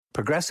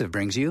Progressive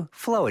brings you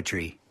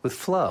Flowetry with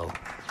Flow.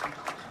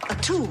 A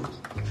tool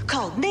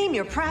called Name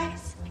Your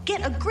Price.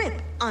 Get a grip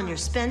on your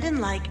spending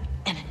like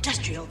an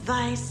industrial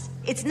vice.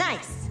 It's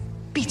nice.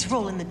 Beats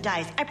rolling the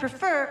dice. I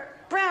prefer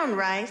brown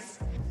rice.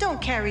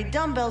 Don't carry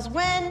dumbbells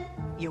when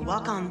you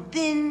walk on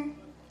thin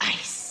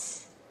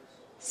ice.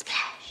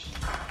 Splash.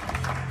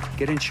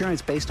 Get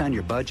insurance based on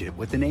your budget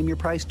with the Name Your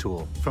Price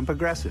tool from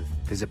Progressive.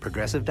 Visit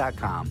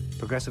Progressive.com.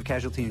 Progressive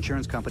Casualty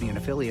Insurance Company and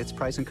Affiliates.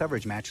 Price and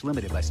coverage match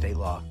limited by state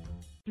law.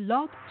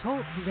 Blog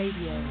Talk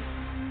Radio.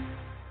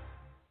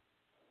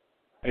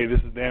 Hey,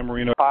 this is Dan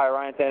Marino. Hi,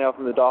 Ryan Tannehill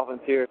from the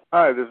Dolphins here.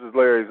 Hi, this is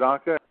Larry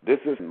Zonka.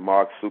 This is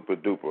Mark Super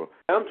Duper.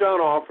 I'm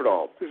John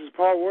Offerdahl. This is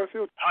Paul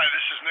Warfield. Hi,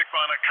 this is Nick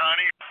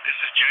Bonacani. This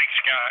is Jake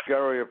Scott.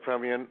 Gary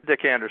Premian.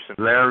 Dick Anderson.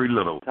 Larry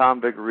Little. Tom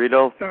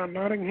Vigorito. Don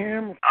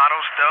Nottingham. Otto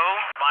Stowe.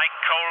 Mike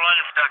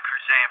Colon. Doug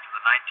Cruzan from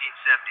the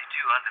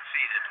 1972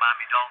 undefeated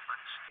Miami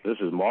Dolphins.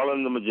 This is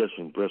Marlon the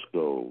Magician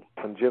Briscoe.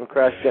 I'm Jim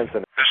Crash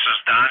Jensen. This is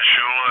Don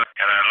Shula,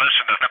 and I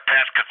listen to the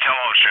Pat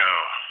Catello Show.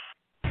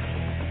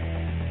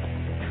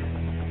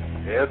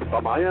 It's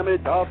the Miami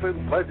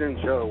Dolphins Legend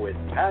Show with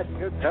Pat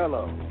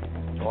Catello.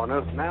 Join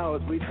us now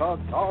as we talk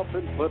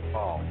Dolphin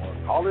football or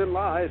call in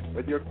live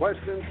with your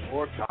questions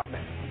or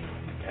comments.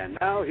 And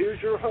now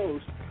here's your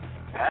host,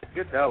 Pat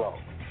Catello.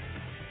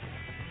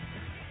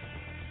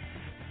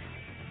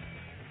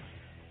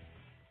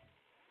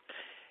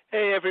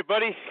 Hey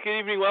everybody, good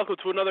evening. Welcome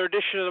to another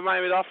edition of the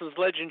Miami Dolphins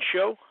Legend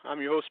Show. I'm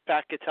your host,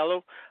 Pat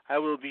Catello. I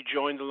will be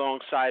joined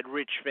alongside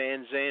Rich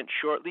Van Zant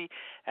shortly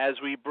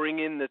as we bring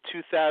in the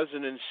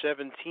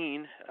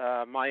 2017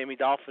 Miami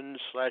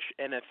Dolphins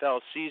 /NFL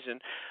season.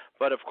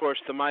 But of course,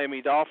 the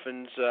Miami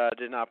Dolphins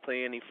did not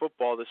play any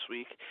football this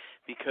week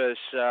because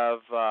of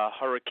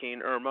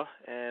Hurricane Irma,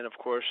 and of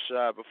course,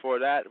 before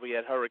that, we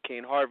had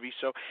Hurricane Harvey.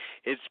 So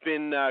it's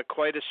been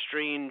quite a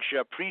strange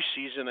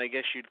preseason, I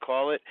guess you'd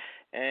call it.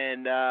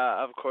 And,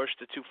 of course,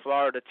 the two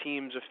Florida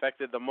teams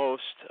affected the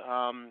most,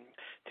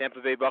 Tampa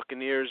Bay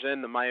Buccaneers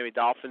and the Miami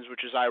Dolphins,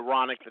 which is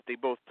ironic that they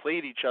both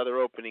played each other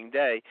opening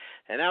day.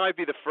 And that might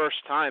be the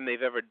first time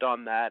they've ever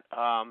done that.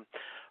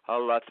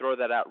 I'll throw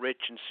that out,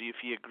 Rich, and see if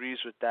he agrees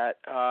with that.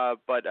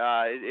 But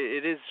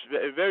it is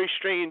very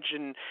strange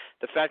in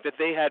the fact that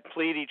they had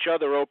played each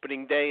other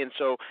opening day, and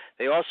so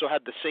they also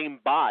had the same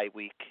bye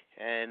week,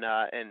 and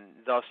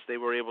thus they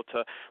were able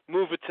to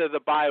move it to the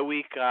bye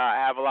week. I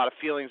have a lot of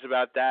feelings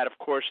about that. Of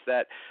course,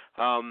 that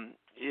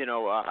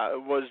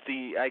was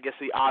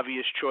the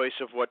obvious choice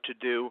of what to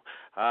do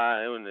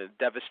when the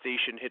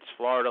devastation hits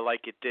Florida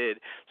like it did.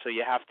 So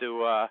you have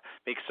to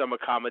make some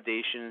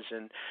accommodations,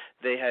 and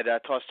they had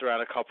tossed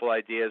around a couple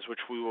ideas,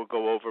 which we will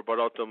go over, but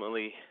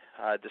ultimately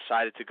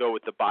decided to go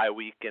with the bye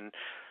week, and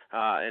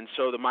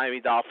so the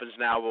Miami Dolphins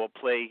now will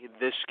play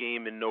this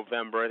game in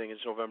November. I think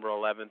it's November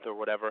 11th or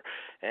whatever,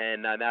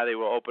 and now they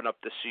will open up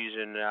the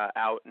season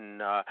out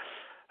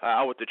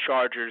with the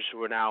Chargers,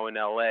 who are now in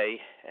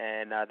L.A.,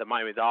 and the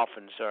Miami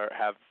Dolphins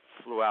have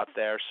flew out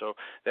there, so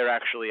they're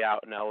actually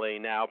out in L.A.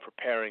 now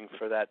preparing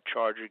for that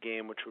Charger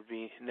game, which would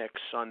be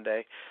next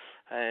Sunday.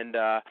 And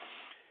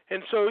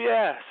so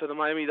the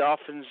Miami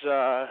Dolphins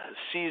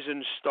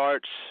season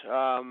starts,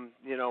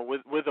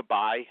 with a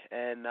bye,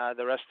 and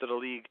the rest of the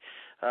league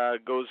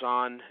goes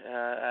on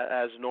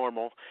as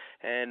normal.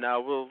 And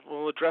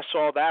we'll address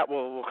all that.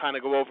 We'll kind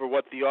of go over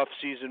what the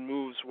off-season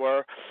moves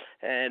were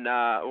and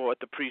what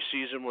the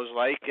preseason was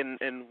like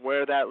and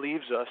where that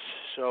leaves us.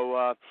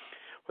 So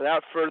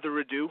without further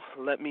ado,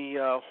 let me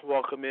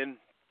welcome in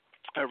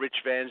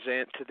Rich Van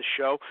Zant to the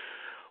show.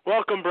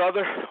 Welcome,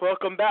 brother.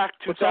 Welcome back,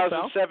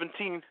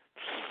 2017. Up,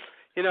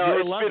 you're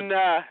it's 11.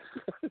 Been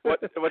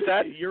what's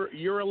that?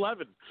 You're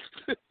 11.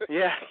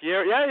 Yes,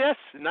 year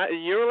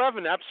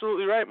 11.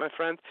 Absolutely right, my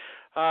friend.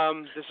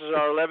 This is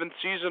our 11th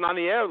season on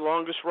the air,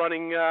 longest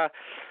running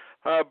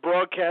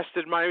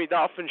broadcasted Miami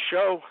Dolphins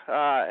show,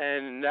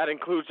 and that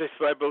includes,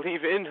 I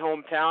believe, in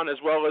hometown as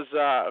well as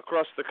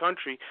across the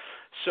country.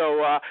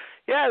 So,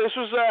 this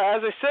was,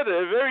 as I said,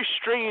 a very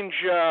strange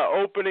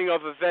opening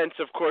of events.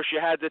 Of course, you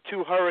had the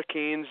two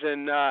hurricanes,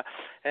 and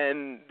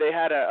they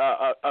had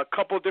a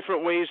couple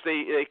different ways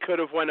they could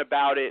have went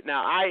about it.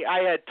 Now,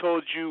 I had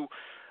told you,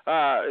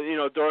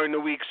 during the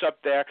weeks up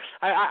there,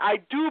 I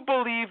do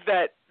believe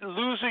that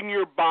losing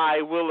your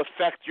bye will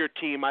affect your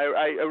team. I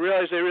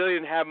realize they really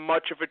didn't have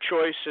much of a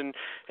choice, and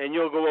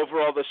you'll go over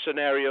all the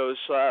scenarios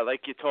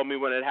like you told me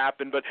when it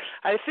happened. But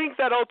I think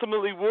that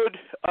ultimately would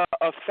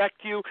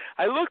affect you.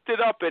 I looked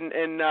it up, and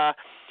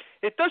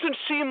it doesn't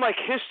seem like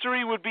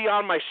history would be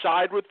on my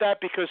side with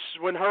that, because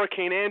when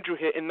Hurricane Andrew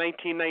hit in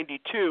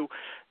 1992,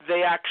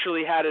 they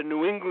actually had a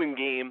New England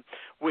game,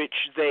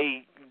 which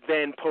they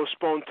then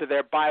postponed to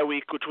their bye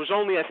week, which was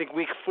only, I think,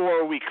 week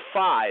 4 or week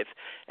 5,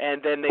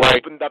 and then they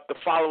opened up the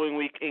following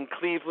week in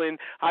Cleveland.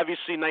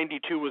 Obviously,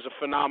 92 was a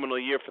phenomenal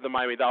year for the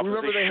Miami Dolphins.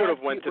 They should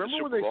have went to the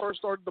Super Bowl. Remember when they first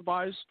started the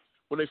buys?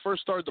 When they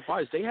first started the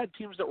buys, they had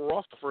teams that were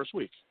off the first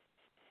week.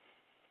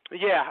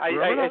 Yeah,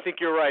 I think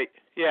you're right.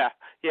 Yeah,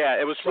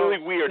 it was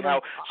really weird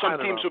how some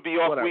teams would be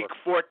off week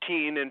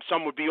 14 and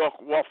some would be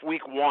off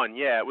week 1.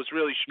 Yeah, it was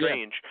really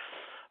strange.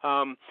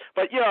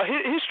 But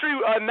history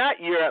on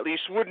that year at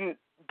least wouldn't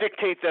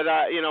dictate that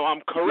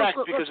I'm correct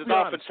because the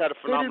Dolphins had a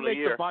phenomenal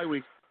year. The bye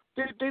week.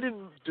 They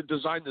didn't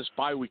design this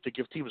bye week to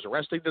give teams a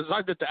rest. They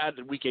designed it to add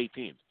in week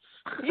 18.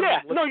 Yeah,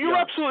 no, you're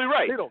absolutely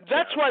right.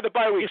 That's why the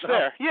bye week's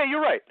there. Yeah,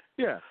 you're right.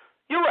 Yeah,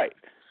 you're right.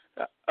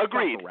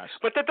 Agreed.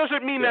 But that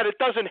doesn't mean that it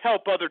doesn't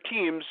help other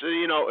teams.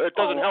 It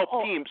doesn't help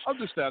teams.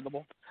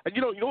 Understandable. And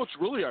you know what's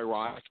really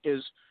ironic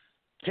is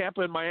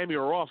Tampa and Miami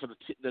are off, and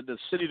the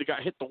city that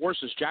got hit the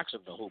worst is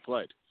Jacksonville, who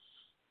played.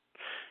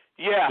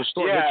 Yeah, the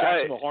storm hit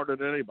Jacksonville harder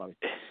than anybody.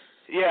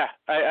 Yeah,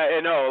 I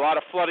know. A lot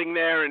of flooding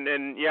there,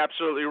 and you're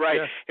absolutely right.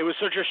 Yeah. It was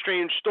such a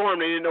strange storm,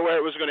 they didn't know where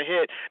it was going to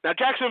hit. Now,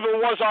 Jacksonville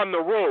was on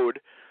the road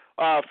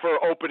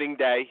for opening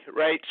day,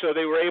 right? So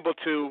they were able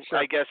to,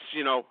 I guess,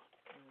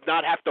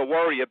 not have to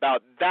worry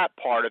about that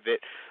part of it.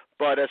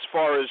 But as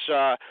far as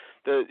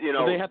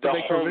they have to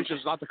make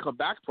provisions not to come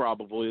back.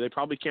 Probably they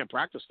probably can't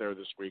practice there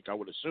this week, I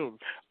would assume.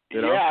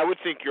 Yeah, I would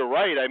think you're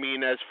right. I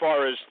mean, as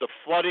far as the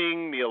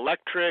flooding, the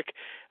electric,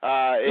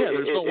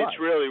 it's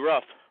really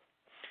rough.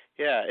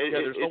 Yeah,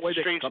 there's no way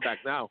they strange. can come back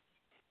now.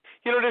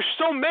 There's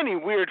so many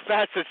weird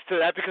facets to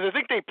that because I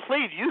think they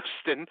played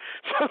Houston,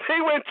 so they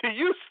went to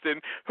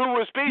Houston, who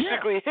was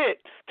basically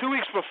hit 2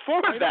 weeks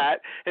before that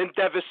and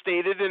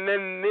devastated, and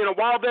then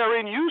while they're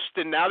in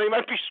Houston now, they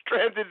might be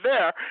stranded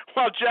there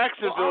while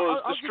Jacksonville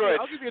is destroyed.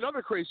 I'll give you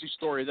another crazy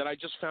story that I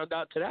just found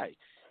out today.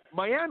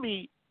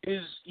 Miami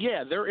is,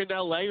 they're in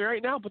L.A.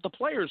 right now, but the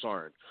players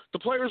aren't. The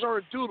players are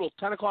in Doodle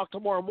 10 o'clock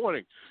tomorrow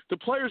morning. The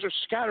players are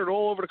scattered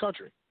all over the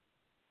country.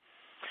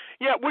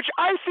 Yeah, which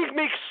I think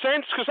makes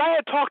sense because I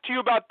had talked to you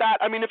about that.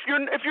 I mean, if you're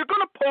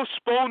going to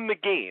postpone the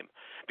game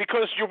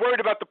because you're worried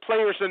about the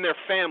players and their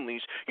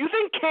families, you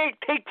then can't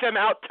take them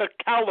out to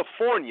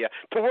California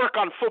to work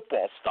on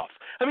football stuff.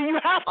 I mean, you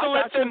have to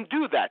let them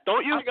do that,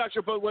 don't you? I got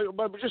you,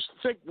 but just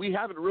think we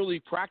haven't really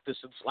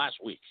practiced since last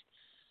week.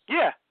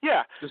 Yeah.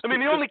 I mean,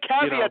 the only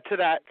caveat to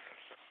that.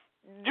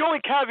 The only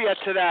caveat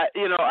to that,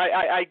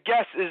 I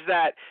guess, is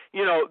that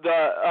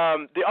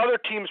the other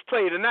teams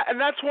played, and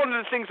that's one of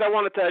the things I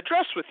wanted to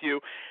address with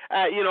you.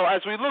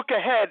 As we look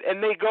ahead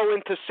and they go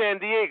into San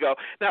Diego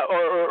now,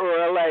 or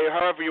LA, or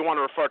however you want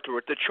to refer to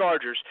it, the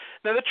Chargers.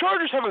 Now the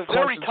Chargers have a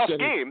very tough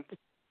game,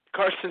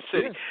 Carson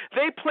City. Yeah.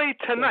 They play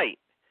tonight,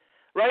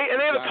 right? And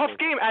they have a tough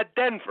game at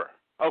Denver.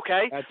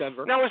 Okay. At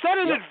Denver. Now, is that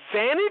an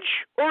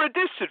advantage or a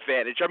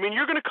disadvantage? I mean,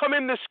 you're going to come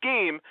in this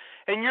game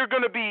and you're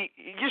going to be.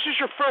 This is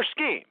your first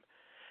game.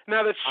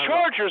 Now, the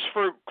Chargers,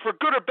 for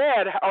good or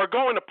bad, are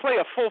going to play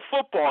a full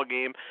football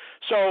game.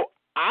 So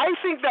I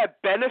think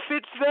that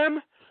benefits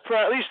them for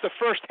at least the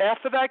first half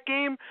of that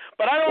game.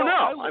 But I don't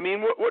know. I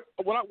mean,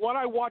 what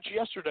I watched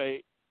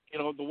yesterday,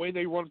 the way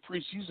they run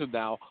preseason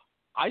now,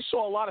 I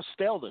saw a lot of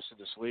staleness in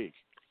this league.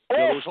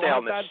 There was a lot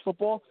of bad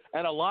football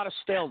and a lot of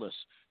staleness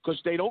because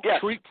they don't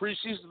treat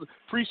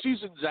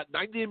preseasons at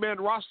 90-man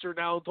roster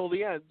now until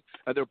the end,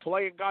 and they're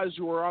playing guys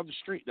who are on the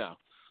street now.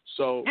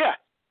 So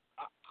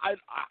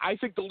I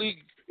think the league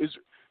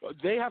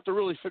they have to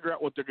really figure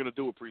out what they're going to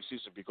do with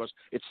preseason because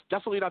it's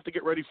definitely not to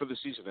get ready for the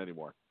season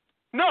anymore.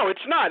 No,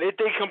 it's not.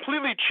 They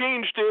completely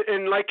changed it,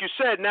 and like you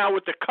said, now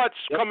with the cuts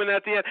coming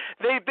at the end,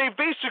 they've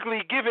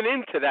basically given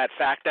in to that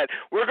fact that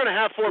we're going to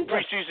have 4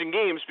 preseason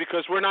games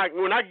because we're not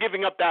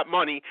giving up that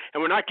money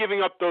and we're not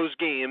giving up those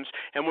games,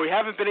 and we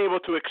haven't been able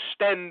to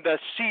extend the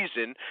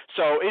season.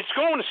 So it's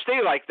going to stay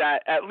like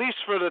that at least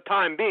for the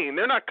time being.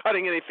 They're not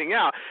cutting anything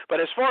out, but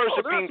as far as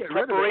it being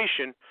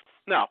preparation.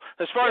 No,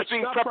 as far as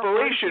being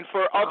preparation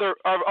for other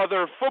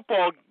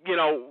football,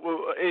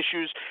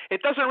 issues,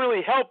 it doesn't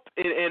really help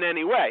in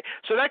any way.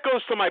 So that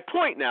goes to my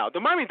point now. The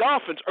Miami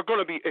Dolphins are going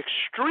to be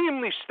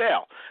extremely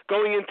stale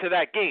going into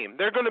that game.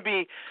 They're going to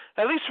be,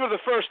 at least for the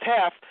first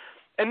half,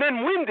 and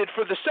then winded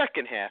for the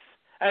second half.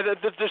 And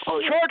the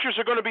Chargers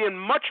are going to be in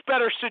much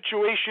better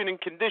situation and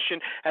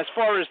condition as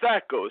far as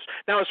that goes.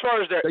 Now, as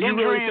far as their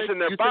injuries and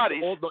their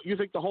bodies. You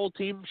think the whole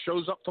team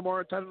shows up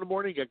tomorrow at 10 in the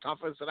morning, get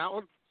confidence in that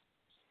one?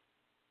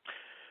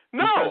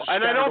 No,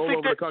 and I don't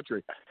think they're going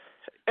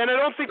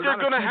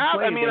to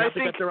have. I mean, I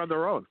think they're on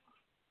their own.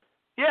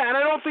 Yeah, and I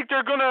don't think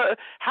they're going to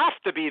have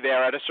to be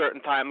there at a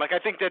certain time. Like I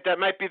think that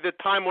might be the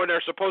time when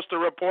they're supposed to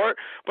report,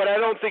 but I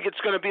don't think it's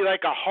going to be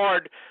like a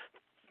hard,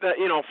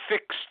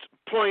 fixed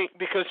point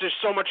because there's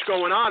so much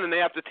going on and they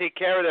have to take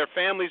care of their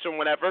families and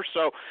whatever.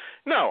 So,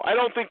 no, I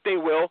don't think they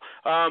will.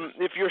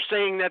 If you're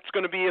saying that's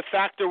going to be a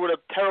factor with a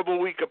terrible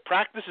week of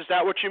practice, is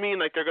that what you mean?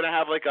 Like they're going to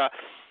have like a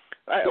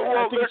I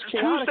think it's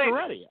chaotic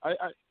already.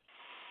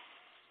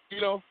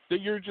 That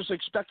you're just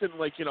expecting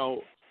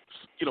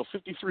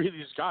 53 of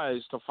these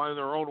guys to find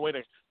their own way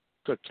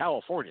to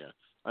California.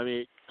 I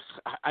mean,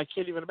 I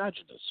can't even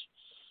imagine this.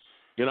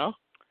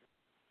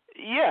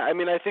 Yeah, I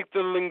mean, I think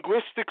the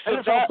linguistics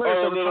of that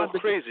are a little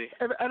crazy.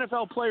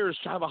 NFL players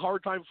have a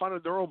hard time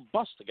finding their own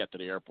bus to get to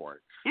the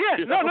airport. Yeah,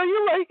 you're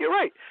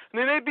right. I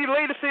mean, they'd be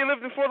late if they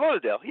lived in Fort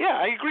Lauderdale. Yeah,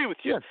 I agree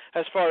with you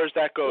as far as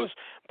that goes. Yeah.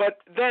 But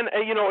then,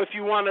 if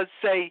you want to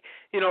say,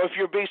 if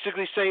you're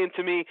basically saying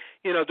to me,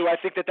 do I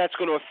think that that's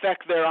going to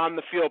affect their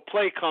on-the-field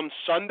play come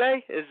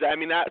Sunday?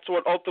 That's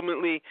what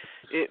ultimately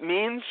it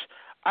means?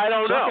 I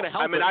don't know.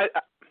 I mean,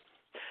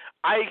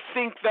 I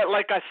think that,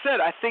 like I said,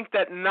 I think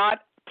that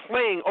not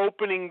playing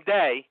opening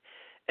day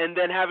and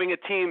then having a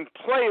team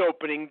play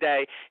opening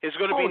day is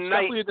going to be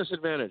definitely a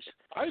disadvantage.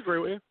 I agree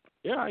with you.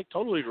 Yeah, I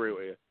totally agree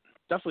with you.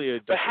 Definitely a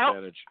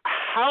disadvantage.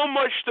 How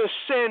much does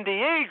San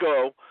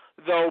Diego,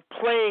 though,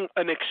 playing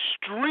an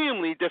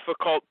extremely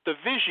difficult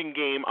division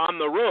game on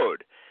the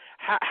road,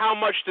 how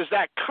much does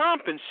that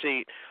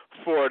compensate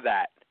for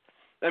that?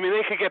 I mean,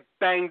 they could get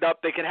banged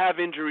up. They could have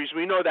injuries.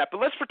 We know that.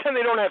 But let's pretend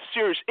they don't have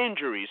serious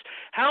injuries.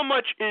 How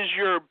much is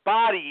your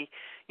body,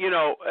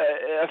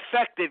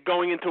 affected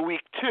going into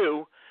week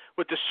 2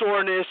 with the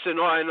soreness and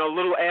a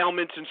little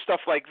ailments and stuff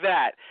like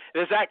that?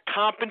 Does that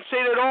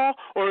compensate at all?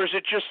 Or is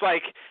it just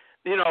like,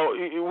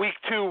 week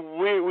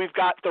 2, we've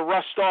got the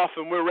rust off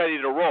and we're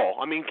ready to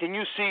roll? I mean, can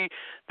you see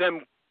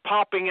them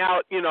popping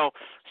out,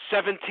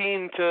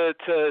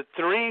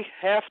 17-3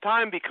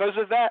 halftime because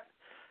of that?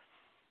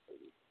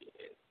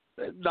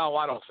 No,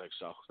 I don't think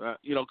so.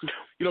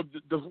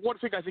 The one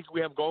thing I think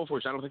we have going for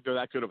us, I don't think they're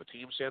that good of a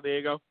team, San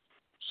Diego.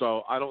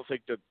 So I don't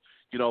think that,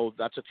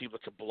 that's a team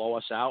that can blow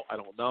us out. I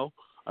don't know.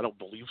 I don't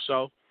believe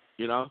so.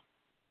 I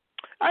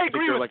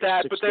agree with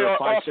that, but they're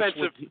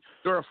offensive.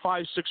 They're a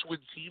 5-6 win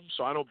team,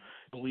 so I don't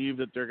believe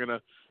that they're going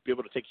to be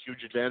able to take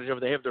huge advantage of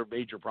it. They have their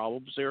major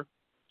problems here.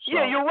 So.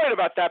 Yeah, you're right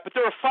about that, but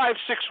they're a 5-6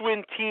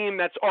 win team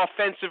that's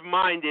offensive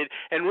minded,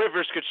 and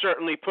Rivers could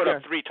certainly put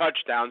up 3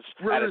 touchdowns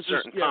at a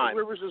certain time.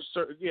 Rivers is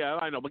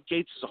I know, but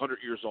Gates is 100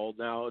 years old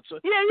now.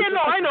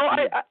 I know.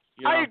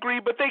 I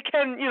agree, but they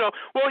can,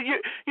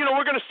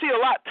 we're going to see a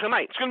lot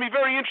tonight. It's going to be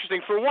very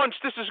interesting. For once,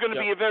 this is going to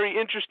be a very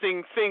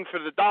interesting thing for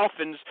the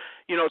Dolphins,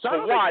 to watch.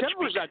 I don't think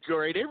Denver's that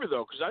great either,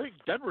 though, because I think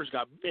Denver's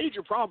got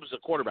major problems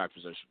at quarterback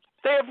position.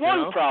 They have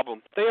one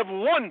problem.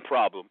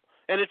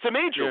 And it's a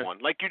major one,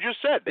 like you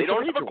just said. They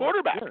don't have a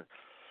quarterback. Yeah.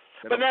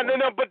 But now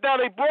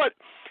they brought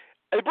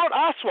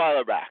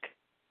Osweiler back,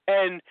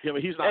 and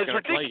but he's not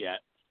going to play yet.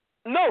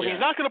 No, he's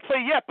not going to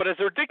play yet. But as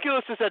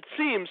ridiculous as that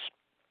seems,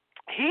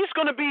 he's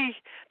going to be.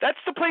 That's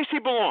the place he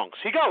belongs.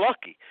 He got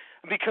lucky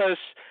because,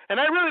 and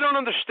I really don't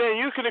understand.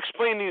 You can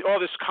explain all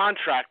this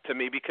contract to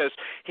me because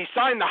he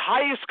signed the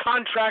highest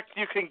contract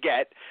you can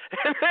get,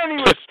 and then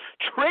he was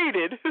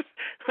traded,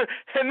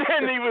 and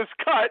then he was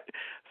cut.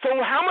 So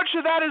how much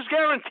of that is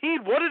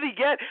guaranteed? What did he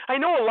get? I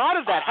know a lot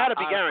of that had to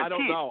be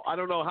guaranteed. I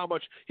don't know how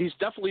much. He's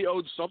definitely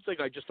owed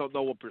something. I just don't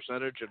know what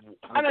percentage and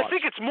how much. I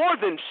think it's more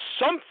than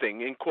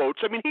something, in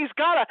quotes. I mean, he's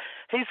got to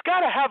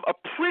have a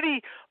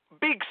pretty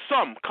big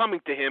sum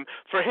coming to him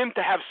for him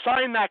to have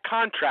signed that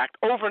contract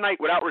overnight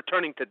without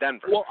returning to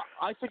Denver. Well,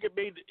 I think it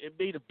made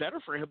it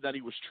better for him that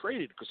he was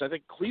traded because I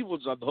think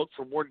Cleveland's on the hook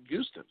for more than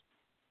Houston.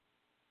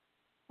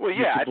 Well,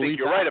 yeah, I think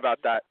you're right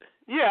about that.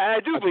 Yeah, I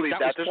do believe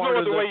that. There's no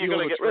other way you're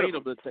going to get rid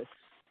of him.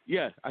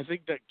 I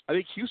think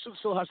Houston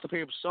still has to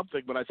pay him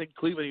something, but I think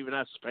Cleveland even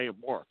has to pay him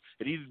more.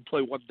 And he didn't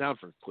play one down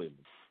for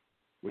Cleveland.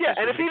 Yeah,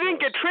 and if he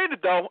didn't get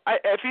traded, though, I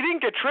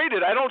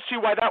don't see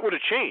why that would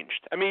have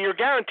changed. I mean, you're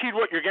guaranteed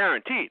what you're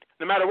guaranteed,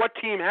 no matter what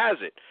team has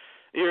it.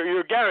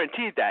 You're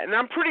guaranteed that, and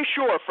I'm pretty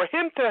sure for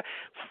him to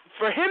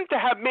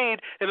have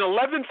made an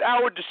 11th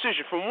hour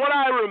decision, from what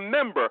I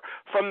remember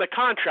from the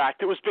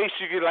contract, it was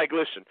basically like,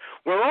 listen,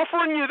 we're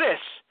offering you this,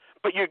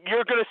 but you're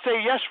going to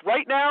say yes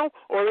right now,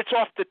 or it's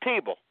off the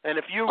table. And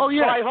if you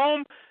fly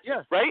home,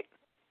 right?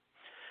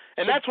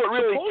 And that's what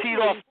really teed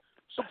off.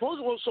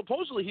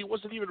 Supposedly he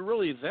wasn't even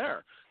really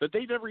there. That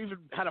they never even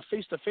had a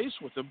face-to-face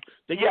with him.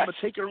 They gave him a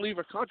take it or leave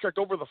it contract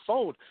over the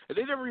phone, and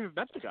they never even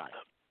met the guy.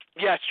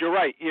 Yes, you're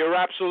right. You're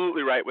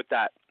absolutely right with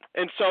that.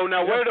 And so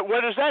now where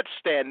does that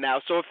stand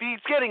now? So if he's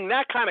getting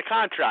that kind of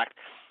contract,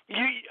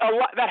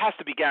 that has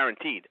to be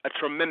guaranteed, a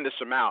tremendous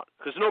amount,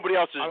 because nobody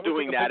else is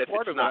doing that if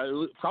it's not.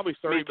 Probably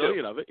 $30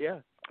 million of it, yeah.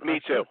 Me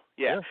too,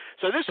 yeah.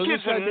 So this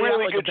kid's in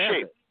really good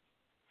shape.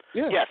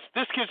 Yeah. Yes,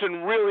 this kid's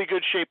in really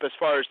good shape as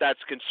far as that's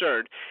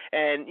concerned.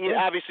 And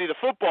obviously the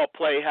football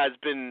play has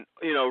been,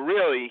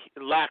 really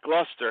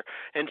lackluster.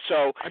 And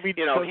so,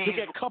 to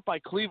get cut by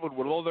Cleveland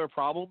with all their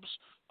problems,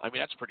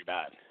 that's pretty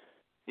bad.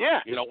 Yeah.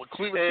 When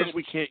Cleveland says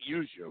we can't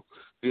use you,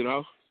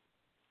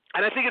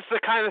 And I think it's the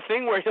kind of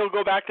thing where he'll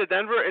go back to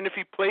Denver, and if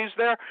he plays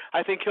there,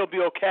 I think he'll be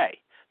okay.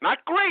 Not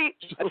great.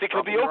 I think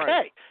he'll be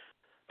okay.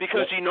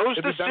 Because he knows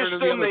the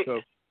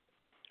system.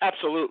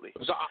 Absolutely.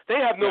 They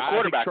have no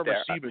quarterback Trevor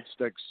there. Siemens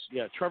stinks.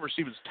 Yeah, Trevor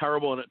Siemens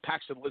terrible, and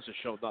Paxton Lynch has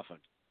shown nothing.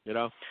 You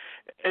know.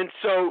 And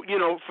so,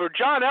 for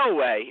John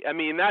Elway, I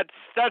mean, that's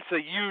a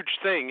huge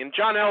thing. And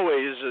John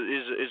Elway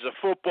is a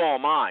football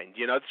mind.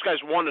 This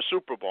guy's won a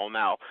Super Bowl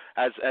now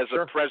as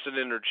Sure. a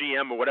president or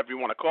GM or whatever you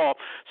want to call.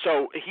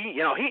 So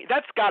he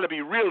that's got to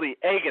be really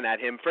egging at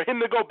him for him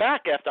to go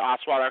back after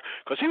Osweiler,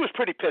 because he was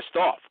pretty pissed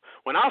off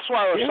when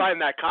Osweiler signed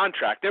that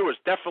contract. There was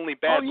definitely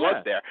bad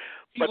blood there.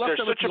 But there's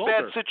such a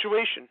bad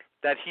situation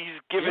that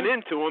he's given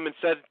in to him and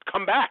said,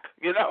 "Come back,"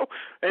 and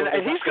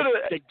he's gonna.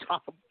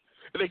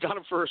 They got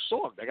him for a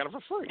song. They got him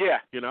for free. Yeah.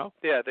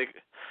 Yeah,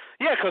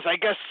 because I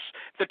guess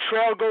the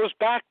trail goes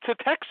back to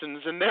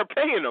Texans, and they're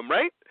paying them,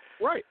 right?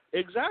 Right.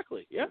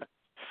 Exactly. Yeah.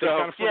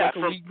 So they got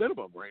him for a league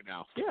minimum right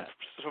now. Yeah.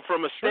 So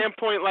from a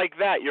standpoint like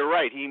that, you're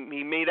right. He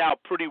made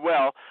out pretty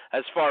well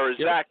as far as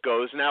that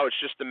goes. Now it's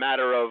just a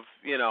matter of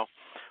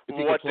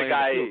what the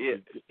guy.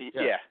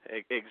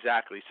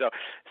 Exactly. So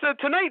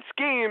tonight's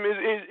game is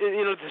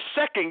the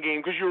second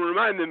game, because you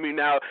reminded me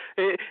now.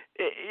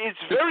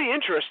 It's very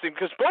interesting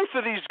because both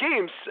of these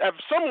games have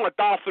somewhat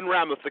Dolphin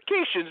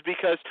ramifications,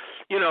 because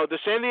the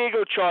San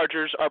Diego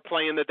Chargers are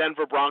playing the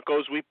Denver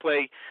Broncos. We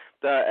play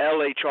the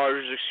LA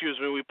Chargers,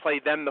 we play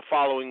them the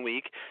following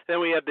week.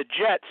 Then we have the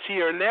Jets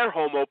here in their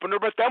home opener,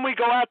 but then we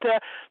go out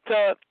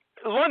to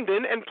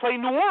London and play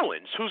New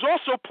Orleans, who's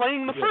also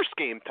playing the first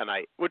game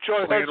tonight, which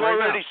has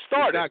already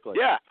started. Exactly.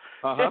 Yeah.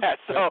 Uh-huh. Yeah.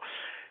 So,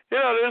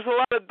 there's a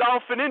lot of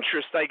Dolphin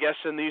interest, I guess,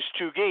 in these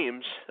two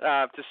games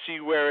to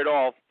see where it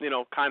all,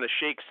 kind of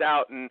shakes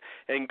out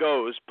and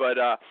goes. But,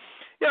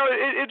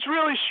 it's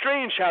really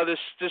strange how this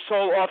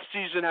whole off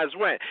season has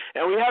went,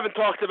 and we haven't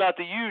talked about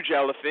the huge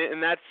elephant,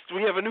 and that's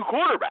we have a new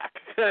quarterback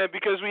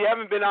because we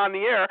haven't been on the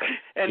air,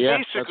 and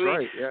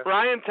basically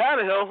Ryan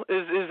Tannehill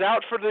is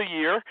out for the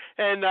year,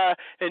 and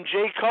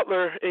Jay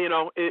Cutler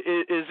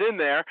is in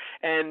there,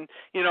 and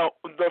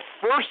the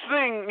first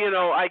thing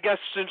I guess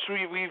since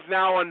we've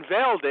now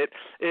unveiled it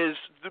is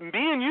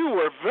me and you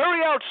were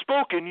very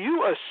outspoken,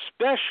 you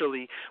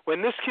especially,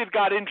 when this kid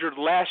got injured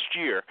last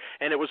year,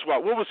 and it was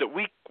what was it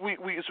week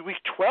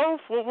 12?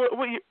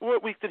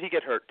 What week did he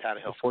get hurt,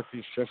 Tannehill?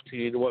 14,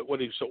 15. What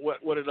did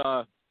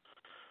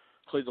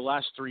play the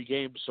last three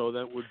games? So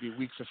that would be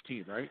week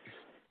 15, right?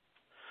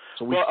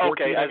 So week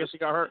 14, I guess he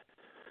got hurt.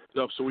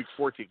 No, so week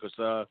 14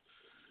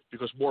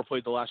 because Moore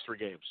played the last three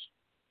games.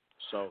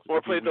 So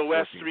Moore played the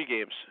last 3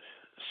 games.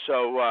 So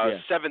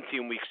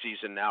 17-week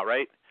season now,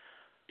 right?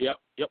 Yep.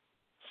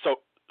 So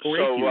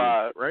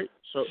right?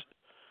 So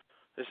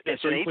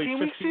it's an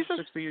 18-week season.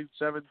 16,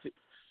 17.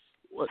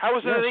 What? How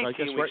is it an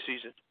 18-week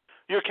season?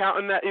 You're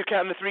counting that? You're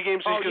counting the 3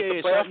 games? Oh,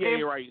 the playoff game? Yeah,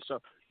 you're right. So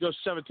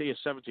 17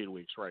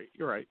 weeks, right?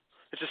 You're right.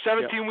 It's a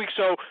 17-week.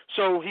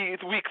 So he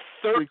week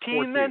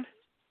 13 then.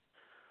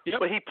 Yep.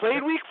 But he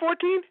played week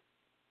 14,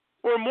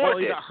 or more? Well,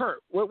 he got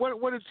hurt.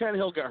 When did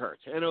Tannehill get hurt?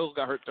 Tannehill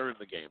got hurt during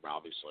the game,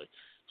 obviously.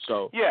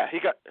 So he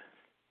got.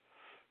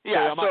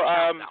 Yeah. So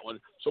that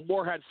one. So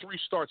Moore had 3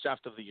 starts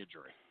after the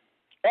injury.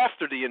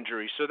 After the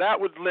injury. So that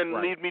would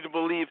lead me to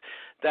believe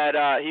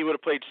that he would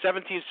have played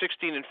 17,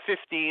 16, and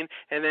 15,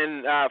 and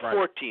then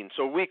 14.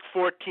 So week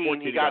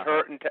 14 he got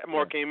hurt, and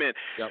Moore came in.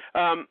 Yep.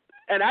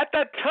 And at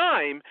that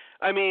time,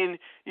 I mean,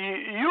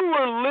 you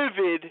were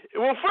livid.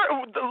 Well,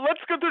 let's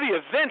go through the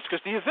events,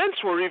 because the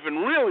events were even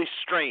really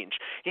strange.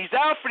 He's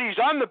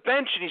on the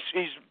bench, and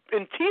he's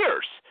in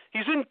tears.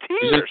 He's in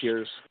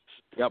tears.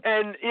 Yep.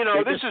 And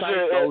this is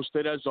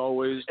ghosted as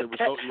always. There was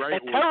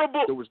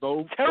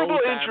no terrible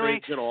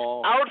injury. At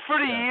all. Out for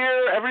the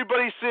year.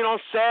 Everybody's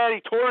sad.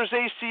 He tore his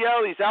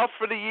ACL. He's out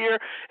for the year.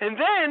 And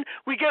then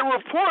we get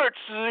reports,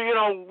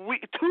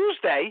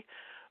 Tuesday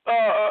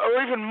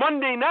or even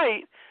Monday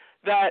night,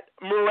 that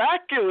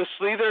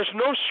miraculously there's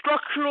no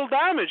structural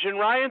damage in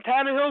Ryan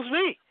Tannehill's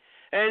knee,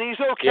 and he's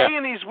okay,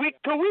 and he's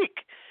week to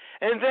week.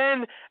 And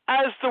then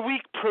as the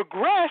week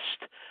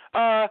progressed,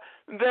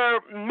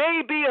 there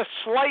may be a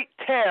slight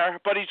tear,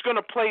 but he's going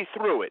to play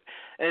through it.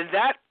 And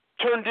that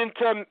turned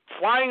into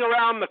flying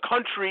around the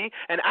country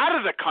and out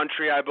of the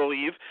country, I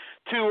believe,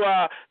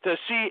 to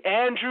see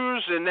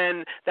Andrews, and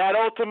then that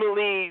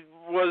ultimately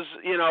was,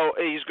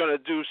 he's going to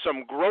do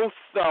some growth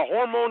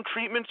hormone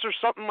treatments or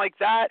something like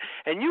that.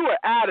 And you were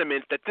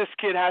adamant that this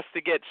kid has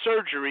to get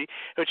surgery,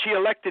 which he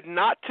elected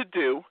not to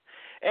do.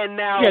 And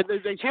now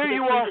here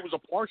you are. It was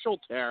a partial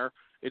tear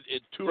in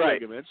 2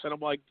 ligaments, and I'm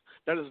like,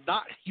 that is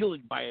not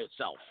healing by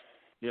itself,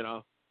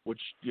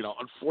 which,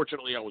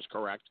 unfortunately I was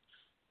correct.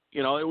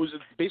 It was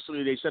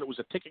basically, they said it was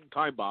a ticking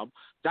time bomb.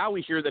 Now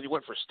we hear that he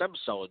went for stem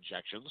cell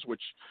injections,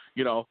 which,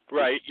 you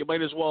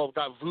might as well have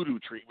got voodoo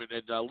treatment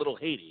in Little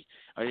Haiti.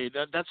 I mean,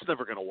 that's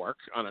never going to work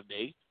on a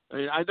knee. I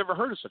mean, I never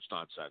heard of such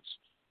nonsense,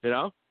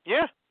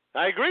 Yeah,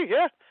 I agree.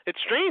 Yeah, it's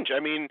strange. I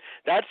mean,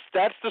 that's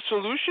the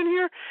solution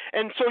here.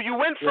 And so you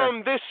went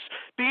from this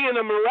being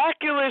a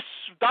miraculous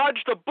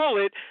dodge the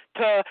bullet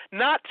to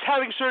not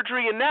having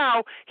surgery, and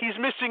now he's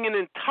missing an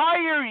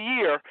entire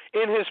year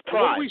in his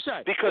prime. What did we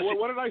say? Because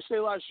what did I say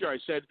last year? I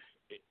said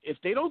if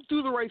they don't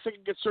do the right thing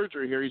and get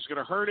surgery here, he's going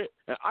to hurt it.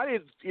 And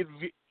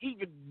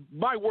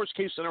my worst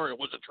case scenario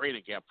was a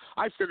training camp.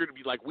 I figured it'd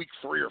be like week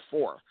 3 or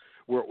 4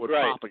 where it would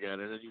pop again,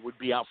 and then he would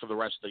be out for the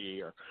rest of the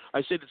year.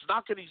 I said he's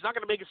not going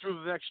to make it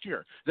through the next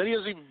year. Then he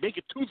doesn't even make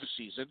it to the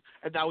season,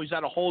 and now he's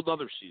at a whole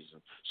other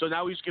season. So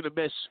now he's going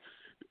to miss,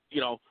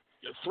 3.5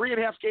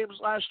 games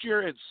last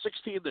year and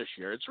 16 this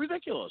year. It's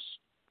ridiculous.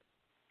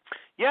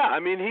 Yeah, I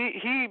mean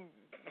he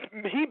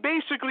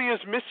basically is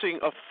missing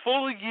a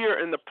full year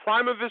in the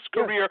prime of his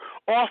career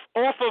off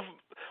of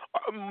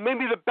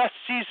maybe the best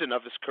season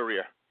of his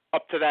career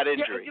up to that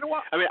injury. Yeah, you know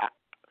what? I mean,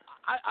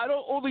 I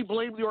don't only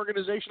blame the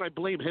organization. I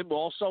blame him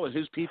also and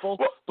his people.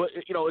 Well, but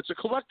it's a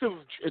collective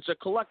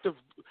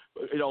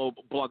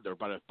blunder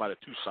by the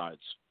two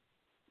sides.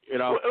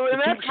 And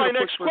that's my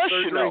next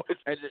question, though.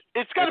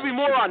 It's got to be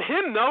more on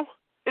him, though.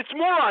 It's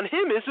more on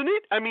him, isn't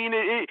it? I mean,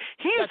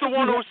 he's the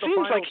one who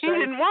seems like he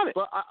didn't want it.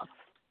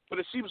 But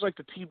it seems like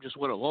the team just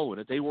went along with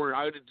it.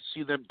 I didn't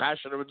see them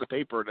bashing him in the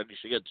paper and then he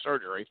should get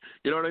surgery.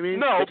 You know what I mean?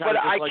 No, but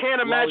I can't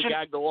imagine.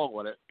 Gagged along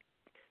with it.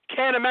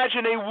 Can't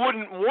imagine they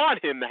wouldn't want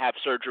him to have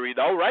surgery,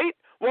 though, right?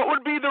 What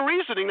would be the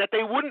reasoning that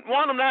they wouldn't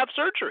want him to have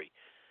surgery?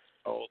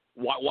 Oh,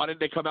 why didn't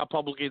they come out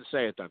publicly and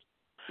say it then?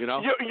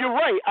 You're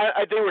right.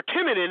 They were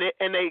timid in it,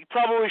 and they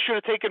probably should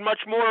have taken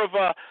much more of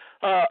a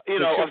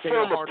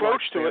firm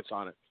approach to it.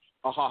 On it.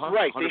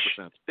 Right,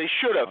 100%. They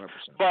should have, 100%.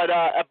 but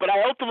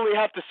I ultimately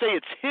have to say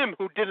it's him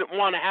who didn't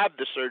want to have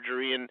the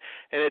surgery, and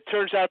it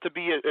turns out to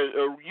be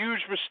a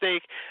huge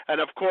mistake. And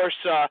of course,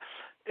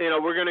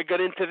 we're going to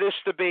get into this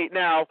debate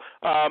now.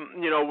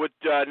 With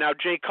now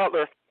Jay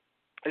Cutler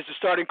is the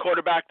starting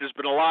quarterback. There's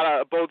been a lot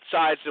of both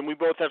sides, and we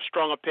both have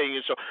strong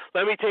opinions. So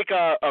let me take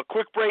a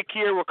quick break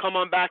here. We'll come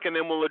on back, and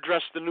then we'll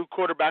address the new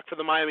quarterback for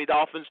the Miami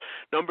Dolphins,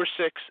 number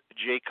 6,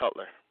 Jay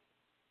Cutler.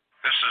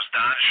 This is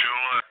Don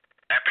Shula.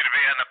 Happy to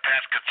be on the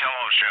Pat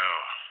Catello Show.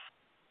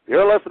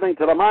 You're listening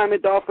to the Miami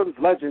Dolphins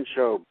Legend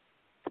Show,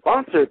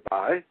 sponsored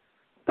by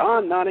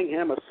Don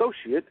Nottingham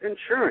Associate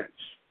Insurance.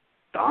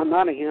 Don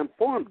Nottingham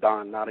formed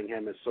Don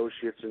Nottingham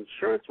Associates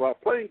Insurance while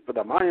playing for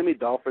the Miami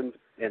Dolphins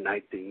in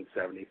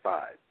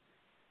 1975.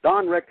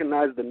 Don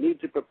recognized the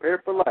need to prepare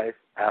for life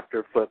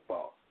after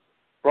football.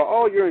 For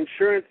all your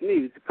insurance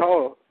needs,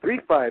 call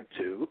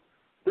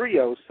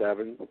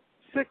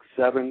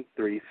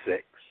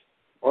 352-307-6736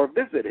 or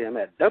visit him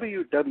at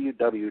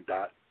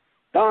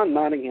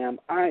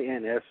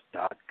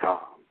www.donnottinghamins.com.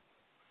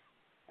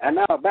 And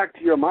now back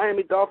to your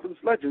Miami Dolphins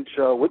Legend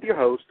Show with your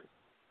host,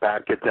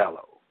 Pat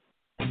Catello.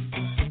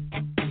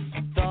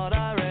 Thought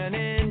I ran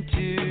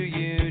into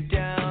you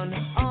down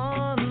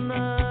on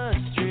the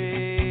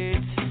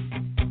street.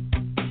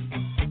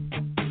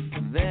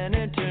 Then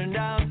it turned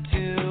out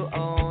to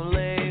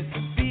only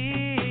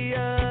be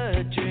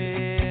a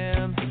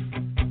dream.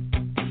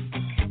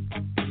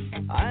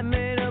 I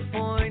made a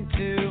point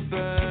to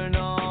burn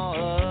all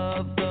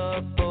of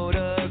the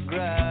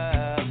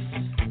photographs.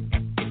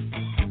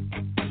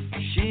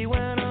 She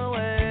went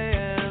away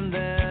and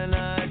then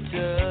I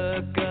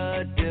took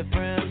a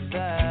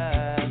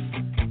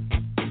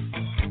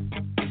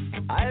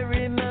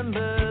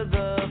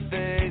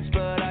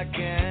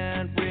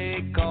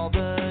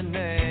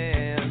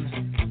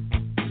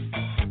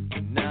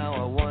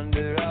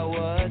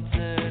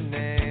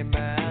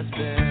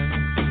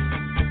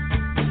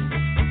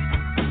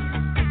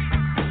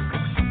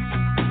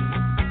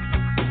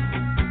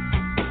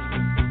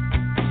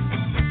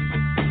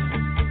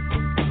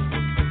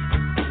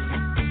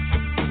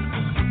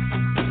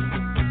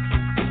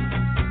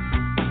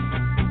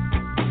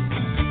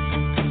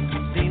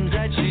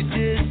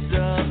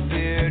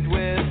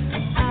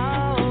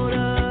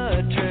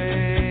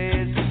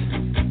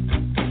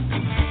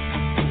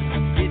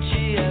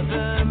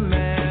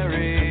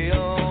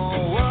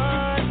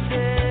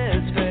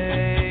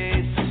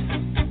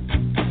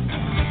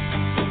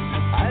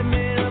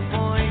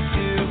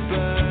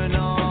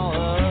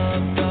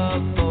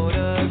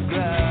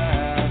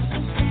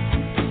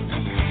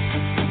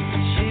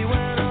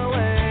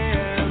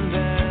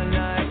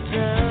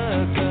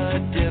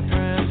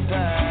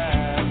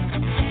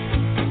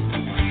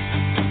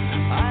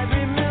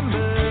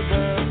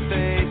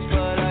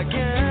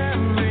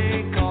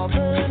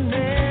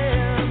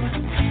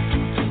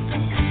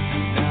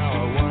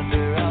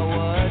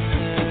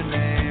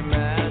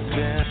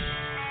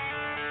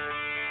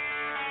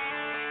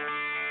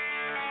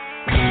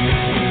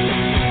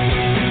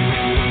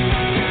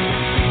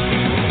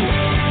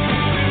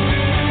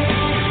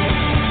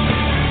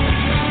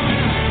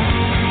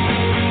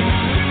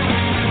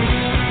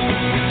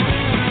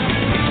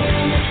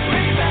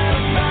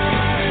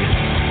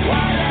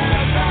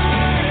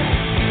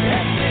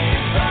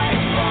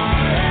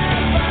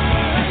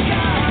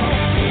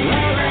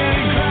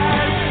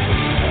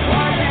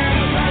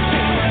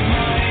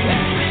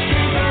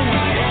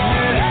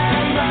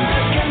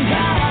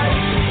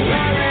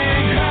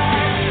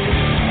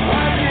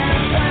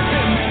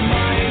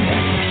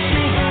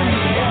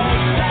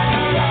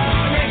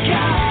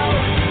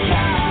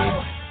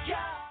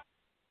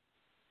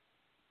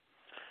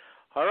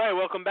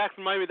Welcome back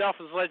to Miami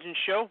Dolphins Legends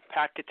Show.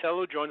 Pat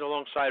Catello joined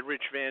alongside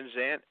Rich Van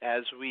Zant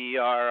as we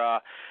are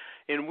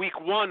in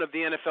week 1 of the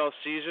NFL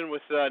season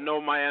with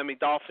no Miami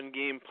Dolphin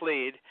game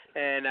played.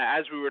 And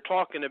as we were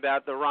talking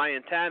about, the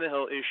Ryan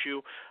Tannehill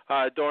issue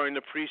during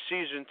the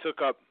preseason took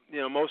up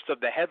most of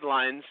the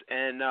headlines,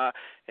 and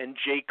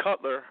Jay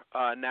Cutler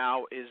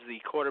now is the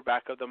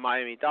quarterback of the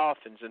Miami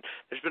Dolphins. And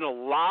there's been a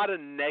lot of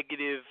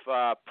negative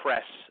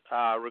press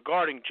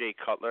regarding Jay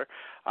Cutler.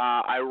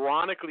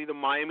 Ironically, the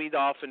Miami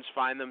Dolphins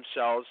find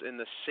themselves in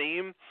the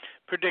same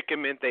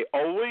predicament they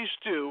always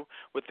do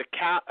with the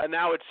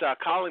now it's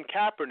Colin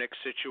Kaepernick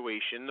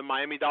situation. The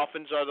Miami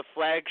Dolphins are the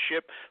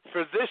flagship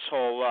for this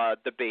whole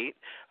debate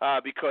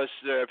because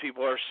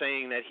people are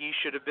saying that he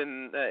should have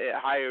been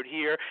hired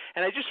here,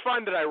 and I just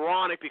find it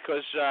ironic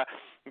because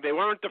they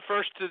weren't the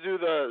first to do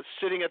the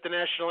sitting at the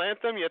national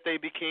anthem, yet they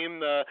became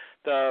the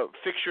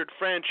fixtured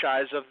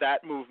franchise of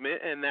that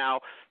movement, and now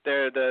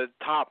they're the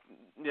top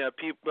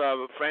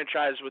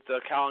franchise with the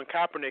Colin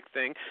Kaepernick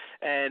thing.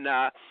 And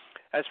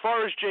as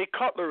far as Jay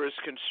Cutler is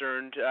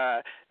concerned,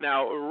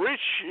 now Rich,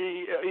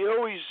 he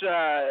always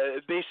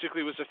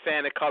basically was a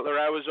fan of Cutler.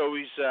 I was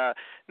always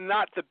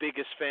not the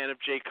biggest fan of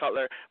Jay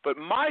Cutler. But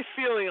my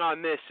feeling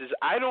on this is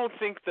I don't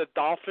think the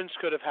Dolphins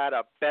could have had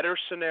a better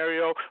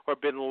scenario or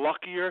been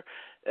luckier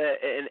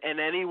in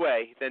any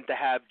way than to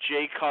have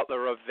Jay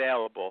Cutler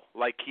available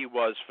like he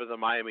was for the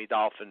Miami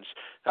Dolphins.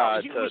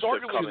 He was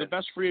arguably the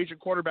best free agent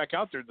quarterback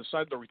out there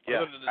beside the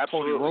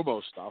Tony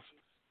Romo stuff.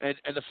 And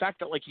the fact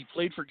that, like, he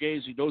played for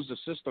Gaze, he knows the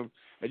system,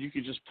 and you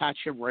can just patch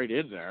him right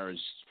in there is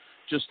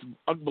just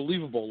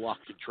unbelievable luck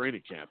in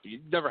training camp. You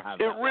never have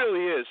that. It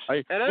really is.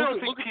 And I don't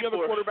think look at the other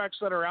quarterbacks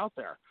that are out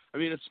there. I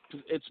mean,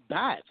 it's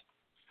bad.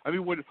 I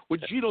mean, when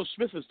Geno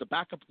Smith is the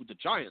backup with the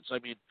Giants, I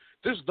mean,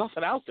 there's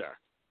nothing out there.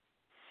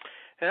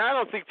 And I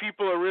don't think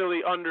people are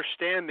really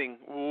understanding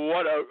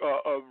what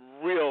a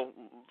real,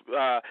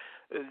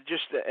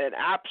 just an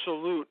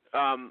absolute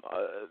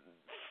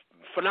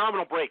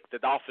phenomenal break the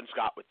Dolphins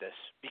got with this.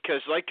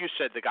 Because, like you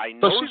said, the guy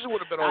knows the season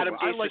would have been Adam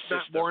over. I like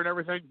Matt system. Moore and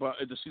everything, but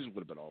the season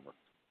would have been over.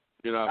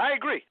 I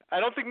agree. I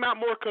don't think Matt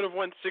Moore could have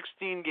won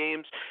 16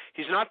 games.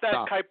 He's not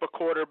that type of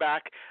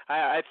quarterback.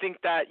 I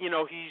think that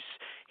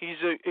he's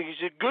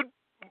a good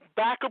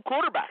backup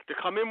quarterback to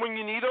come in when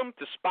you need him,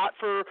 to spot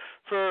for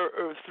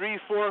 3,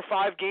 4, or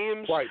 5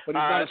 games. Right, but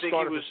he's not a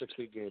starter for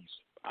 16 games.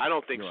 I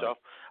don't think so.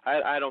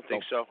 I don't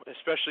think so,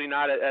 especially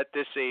not at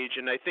this age.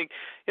 And I think,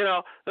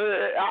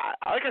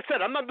 like I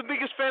said, I'm not the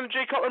biggest fan of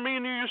Jay Cutler. Me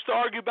and you used to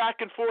argue back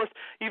and forth,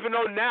 even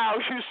though now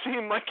you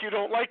seem like you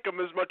don't like him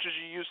as much as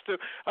you used to.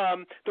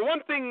 The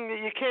one thing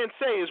that you can't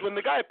say is when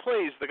the guy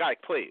plays, the guy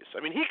plays.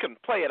 I mean, he can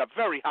play at a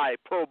very high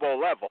Pro Bowl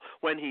level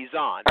when he's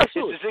on.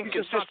 Absolutely. It's his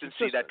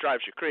inconsistency that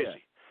drives you crazy.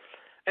 Yeah.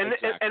 And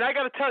exactly. and I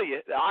got to tell you,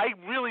 I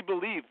really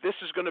believe this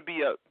is going to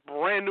be a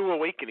brand new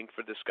awakening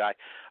for this guy.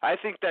 I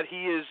think that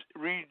he is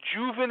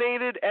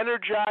rejuvenated,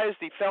 energized.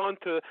 He fell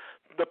into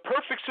the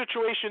perfect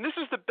situation. This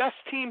is the best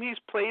team he's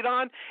played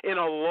on in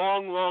a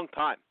long, long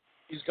time.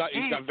 He's got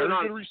very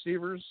good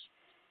receivers.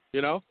 I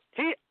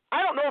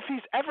don't know if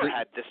he's ever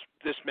had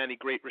this many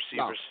great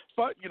receivers.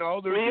 No,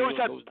 but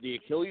the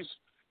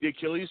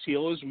Achilles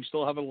heel is we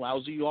still have a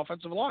lousy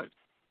offensive line.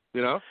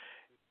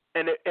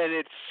 And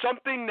it's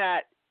something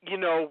that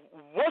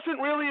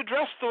wasn't really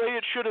addressed the way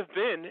it should have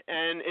been,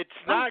 and it's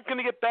not going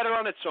to get better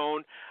on its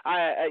own.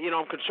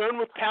 I'm concerned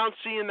with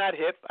Pouncey in that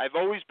hip. I've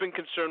always been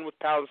concerned with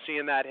Pouncey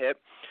in that hip.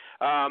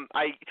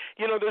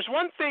 There's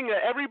one thing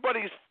that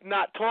everybody's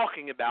not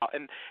talking about,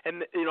 and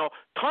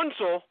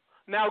Tunsil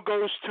now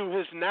goes to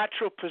his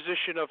natural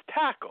position of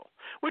tackle,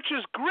 which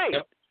is great.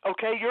 Yep.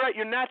 Okay, you're at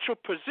your natural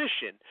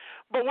position.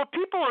 But what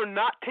people are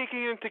not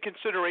taking into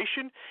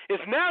consideration is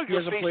now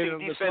you're facing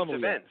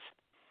defensive ends.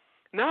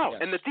 No,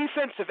 yes. And the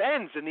defensive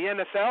ends in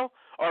the NFL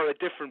are a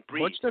different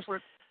breed. Much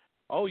different.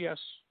 Oh, yes.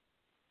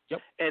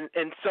 Yep.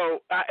 And so,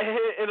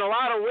 in a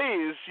lot of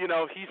ways,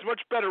 he's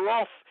much better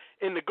off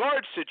in the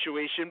guard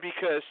situation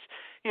because,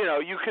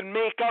 you can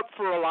make up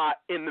for a lot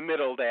in the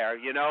middle there,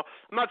 I'm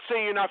not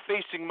saying you're not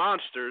facing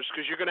monsters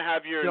because you're going to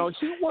have your...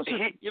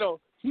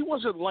 he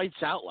wasn't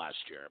lights out last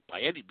year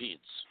by any means.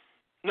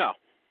 No,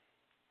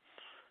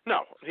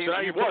 he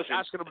wasn't.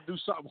 Asking him to do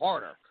something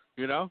harder,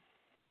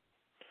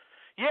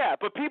 Yeah,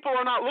 but people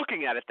are not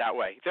looking at it that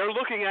way. They're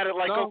looking at it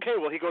like, okay,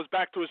 well, he goes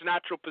back to his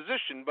natural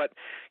position. But,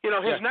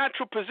 his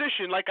natural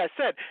position, like I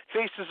said,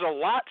 faces a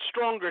lot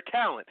stronger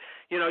talent.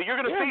 You're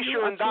going to face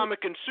your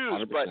Ndamukong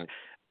Suhs, but,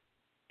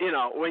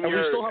 when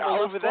you're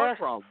over there.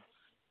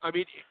 I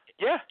mean,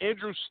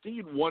 Andrew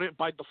Steen won it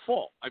by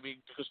default. I mean,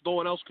 because no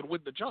one else could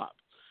win the job.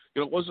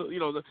 It wasn't,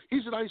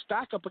 he's a nice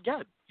backup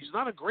again. He's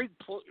not a great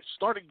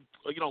starting,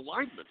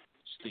 lineman,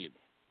 Steen.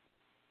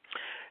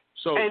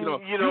 So,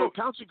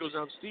 Pouncey goes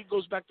down, Steve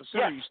goes back to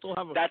center. You still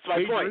have a that's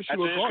my point. Issue that's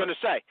what I was going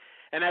to say.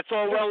 And that's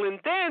all well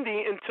and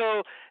dandy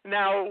until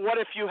now. What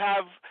if you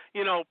have,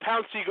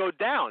 Pouncey go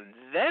down?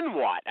 Then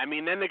what? I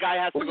mean, then the guy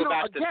has to go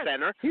back to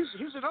center.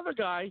 He's another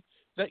guy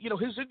that,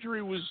 his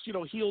injury was,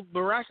 healed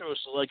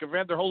miraculously, like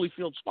Evander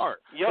Holyfield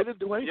Smart. Yep. They didn't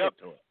do anything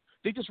to it.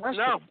 They just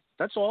rested him.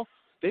 That's all.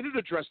 They didn't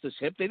address this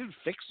hip. They didn't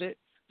fix it.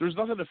 There's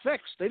nothing to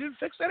fix. They didn't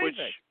fix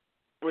anything.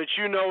 Which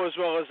you know as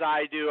well as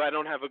I do, I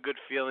don't have a good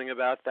feeling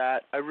about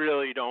that. I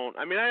really don't.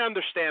 I mean, I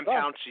understand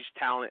Pouncey's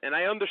talent, and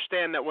I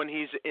understand that when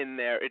he's in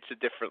there, it's a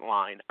different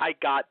line. I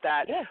got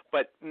that,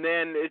 but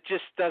man, it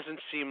just doesn't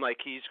seem like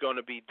he's going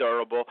to be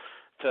durable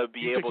to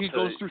be able to. You think he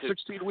goes through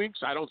 16 weeks?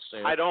 I don't see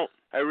it. I don't.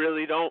 I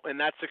really don't, and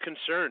that's a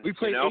concern. We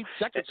played 8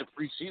 seconds of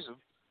preseason.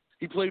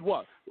 He played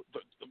what?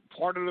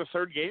 Part of the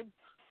third game?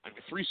 I mean,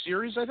 3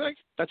 series, I think?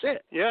 That's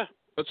it. Yeah.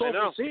 That's all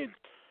we've seen.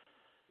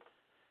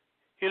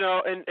 You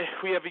know, and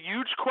we have a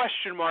huge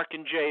question mark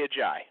in Jay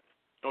Ajayi.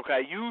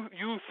 Okay,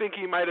 you think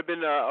he might have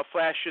been a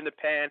flash in the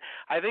pan.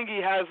 I think he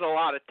has a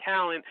lot of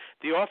talent.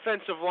 The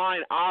offensive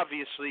line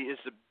obviously is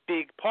a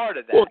big part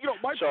of that. Well, you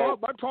know,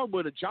 my problem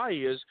with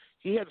Ajayi is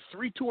he had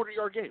 3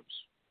 200-yard games.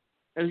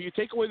 And if you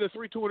take away the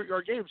 3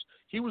 200-yard games,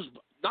 he was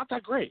not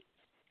that great.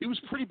 He was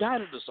pretty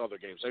bad in this other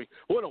games. I mean,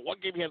 one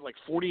game he had like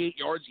 48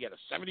 yards. He had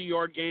a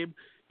 70-yard game.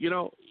 You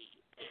know,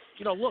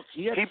 look,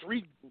 he had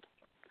 3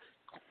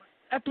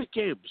 epic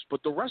games,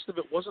 but the rest of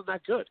it wasn't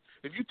that good.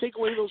 If you take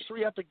away those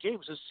 3 epic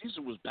games, his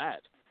season was bad.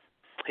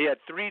 He had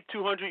 3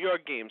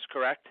 200-yard games,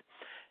 correct?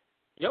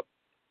 Yep.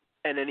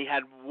 And then he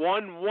had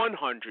 1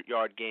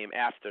 100-yard game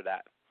after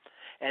that.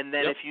 And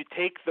then if you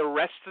take the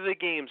rest of the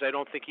games, I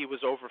don't think he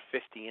was over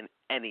 50 in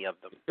any of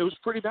them. It was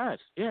pretty bad.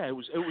 Yeah, it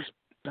was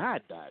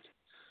bad.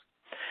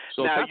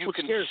 So now that's you what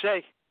can scares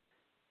say,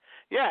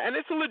 yeah, and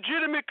it's a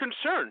legitimate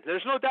concern.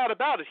 There's no doubt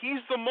about it.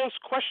 He's the most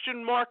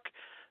question mark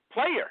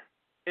player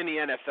in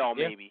the NFL,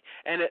 maybe.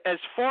 And as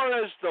far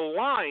as the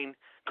line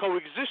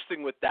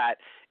coexisting with that,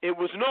 it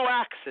was no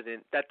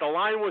accident that the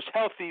line was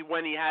healthy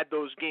when he had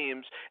those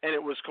games, and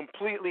it was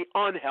completely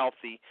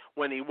unhealthy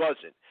when he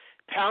wasn't.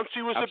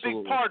 Pouncey was a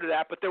big part of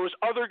that, but there was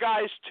other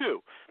guys too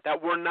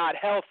that were not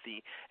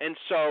healthy, and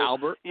so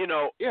Albert,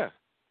 Albert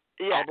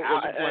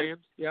wasn't playing.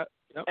 Yep.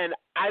 And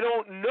I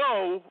don't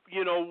know,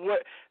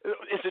 what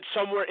is it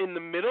somewhere in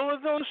the middle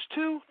of those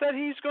two that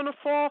he's going to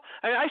fall?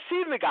 I mean, I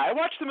seen the guy. I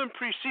watched him in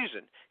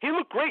preseason. He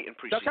looked great in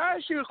preseason. Now, can I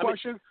ask you a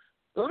question?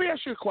 Let me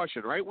ask you a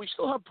question, right? We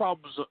still have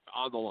problems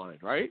on the line,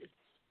 right?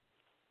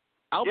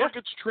 Albert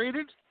gets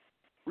traded,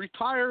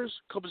 retires,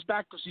 comes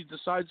back because he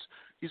decides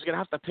he's going to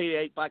have to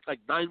pay back like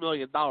 $9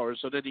 million,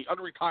 so then he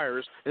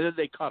unretires, and then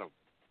they cut him.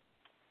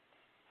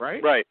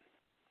 Right? Right.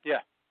 Yeah.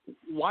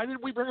 Why did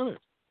we bring him in?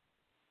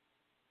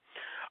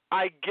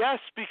 I guess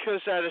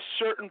because at a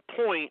certain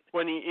point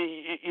when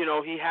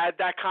he had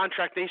that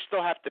contract, they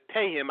still have to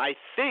pay him. I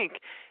think,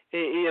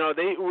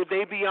 would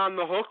they be on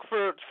the hook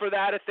for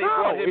that if they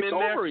brought him in there?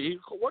 No, it's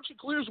over. Once he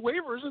clears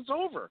waivers, it's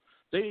over.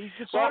 He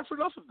gets signed for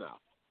nothing now.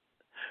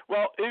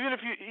 Well, even if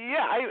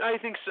I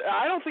think so.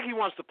 I don't think he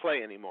wants to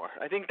play anymore.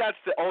 I think that's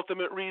the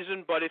ultimate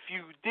reason. But if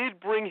you did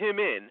bring him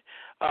in,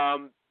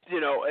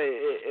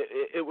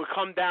 it would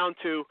come down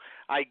to,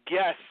 I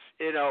guess,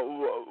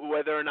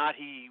 whether or not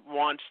he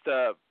wants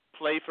to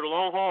play for the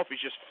long haul, if he's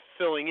just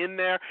filling in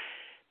there.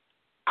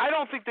 I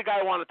don't think the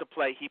guy wanted to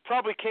play. He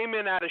probably came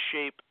in out of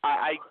shape.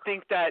 I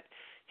think that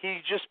he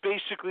just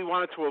basically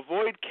wanted to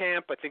avoid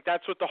camp. I think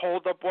that's what the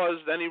holdup was.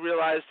 Then he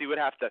realized he would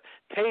have to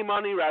pay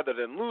money rather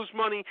than lose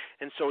money,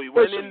 and so he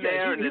went in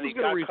there. And then he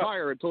got going to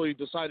retire until he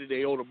decided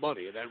they owed him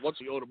money, and then once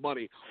he owed him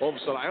money, all of a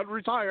sudden I had to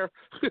retire.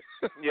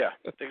 Yeah,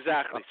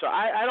 exactly. So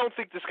I don't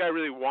think this guy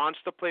really wants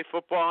to play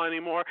football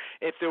anymore.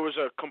 If there was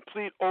a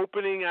complete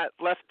opening at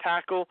left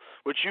tackle,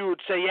 which you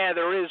would say, yeah,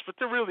 there is, but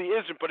there really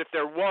isn't. But if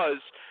there was,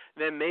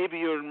 then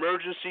maybe an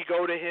emergency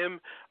go to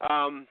him.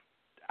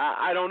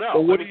 I don't know.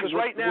 Well, don't you do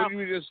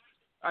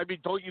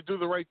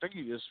the right thing?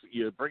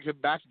 You bring him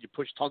back and you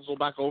push Tunzel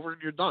back over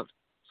and you're done.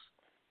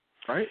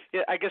 Right?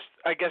 Yeah, I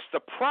guess the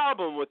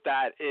problem with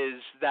that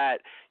is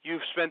that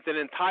you've spent an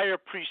entire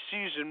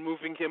preseason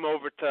moving him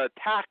over to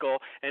tackle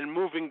and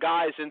moving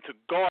guys into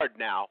guard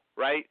now,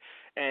 right?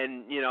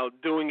 And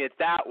doing it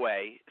that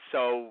way.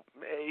 So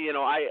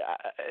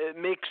it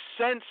makes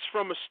sense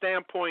from a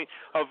standpoint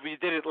of you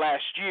did it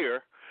last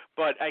year.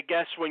 But I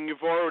guess when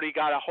you've already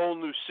got a whole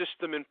new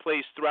system in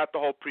place throughout the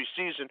whole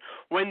preseason,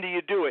 when do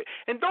you do it?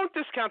 And don't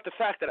discount the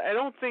fact that I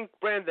don't think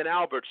Brandon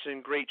Albert's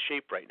in great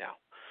shape right now.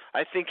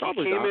 I think he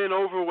came in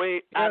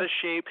overweight, out of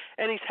shape,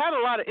 and he's had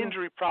a lot of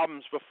injury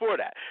problems before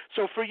that.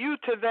 So for you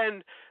to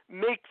then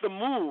make the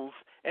move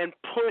and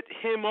put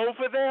him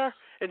over there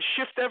and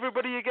shift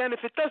everybody again,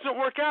 if it doesn't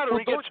work out or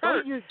he gets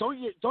hurt.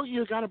 Don't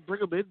you got to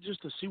bring him in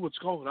just to see what's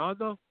going on,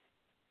 though?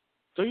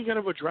 Don't you got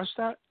to address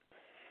that?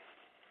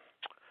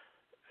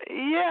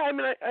 Yeah, I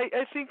mean,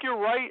 I think you're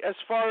right as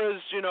far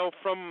as, we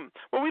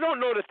don't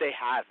know that they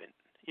haven't.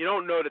 You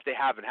don't know that they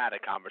haven't had a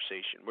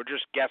conversation. We're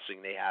just guessing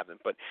they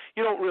haven't, but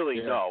you don't really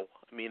know.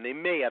 I mean, they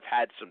may have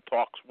had some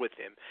talks with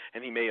him,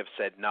 and he may have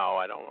said, no,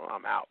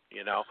 I'm out,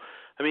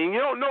 I mean, you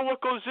don't know what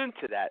goes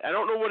into that. I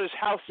don't know what his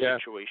house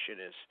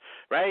situation is,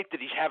 right? Did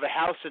he have a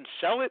house and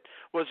sell it?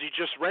 Was he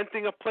just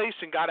renting a place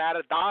and got out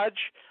of Dodge?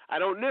 I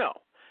don't know.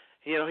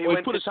 He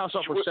put his house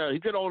up for sale. He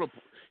did own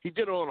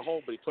a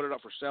home, but he put it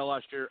up for sale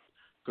last year.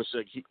 Because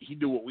he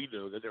knew what we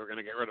knew, that they were going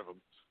to get rid of him.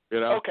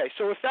 Okay,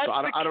 so if that's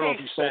the case, I don't know if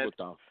he sold it,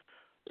 though.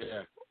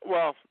 Yeah.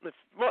 Well,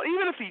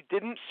 even if he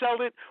didn't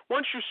sell it,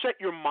 once you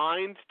set your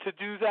mind to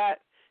do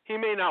that, he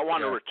may not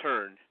want to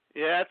return.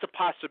 Yeah, that's a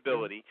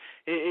possibility.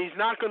 He's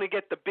not going to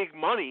get the big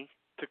money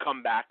to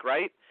come back,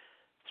 right?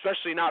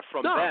 Especially not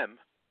from them.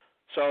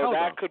 So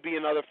that could be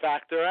another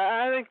factor.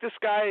 I think this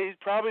guy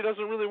probably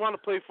doesn't really want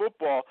to play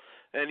football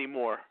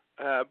anymore.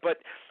 But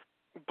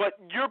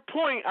your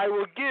point I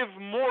will give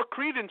more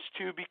credence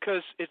to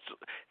because it's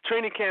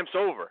training camp's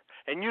over.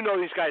 And you know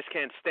these guys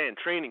can't stand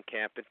training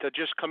camp, and to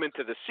just come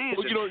into the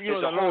season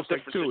is a whole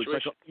different situation.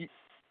 It's like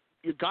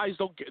you guys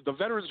don't get the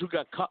veterans who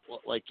got cut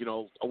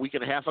a week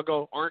and a half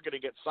ago aren't going to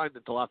get signed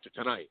until after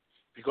tonight,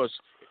 because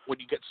when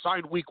you get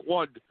signed week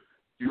 1,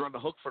 you're on the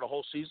hook for the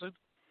whole season,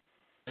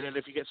 and then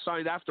if you get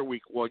signed after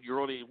week 1, you're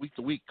only week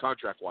to week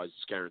contract wise.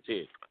 It's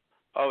guaranteed.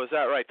 Oh, is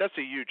that right? That's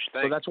a huge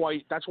thing. So that's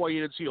why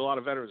you didn't see a lot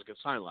of veterans get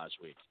signed last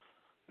week.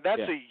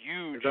 That's a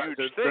huge thing.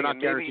 They're not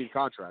guaranteed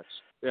contracts.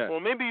 Yeah.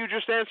 Well, maybe you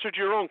just answered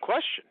your own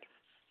question.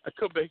 It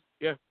could be.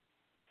 Yeah.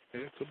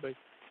 It could be.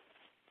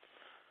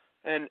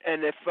 And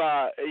if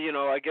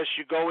I guess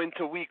you go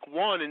into week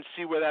 1 and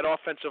see where that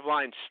offensive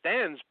line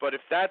stands. But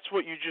if that's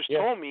what you just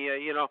told me,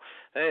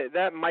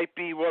 that might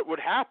be what would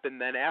happen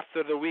then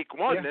after the week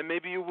 1. Then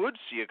maybe you would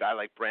see a guy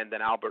like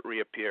Brandon Albert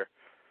reappear.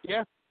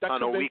 Yeah,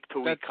 on a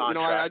week-to-week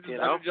contract.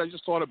 I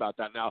just thought about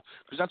that now,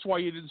 because that's why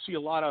you didn't see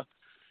a lot of.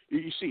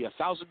 You see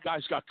 1,000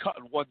 guys got cut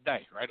in one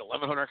day, right?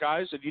 1,100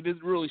 guys, and you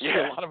didn't really see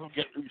a lot of them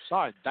get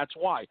re-signed. That's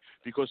why,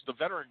 because the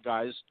veteran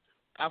guys,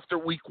 after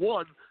week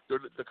 1,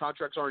 the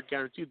contracts aren't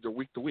guaranteed; they're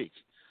week to week.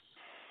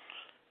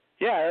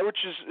 Yeah, which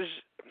is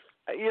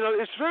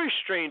it's very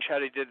strange how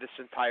they did this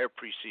entire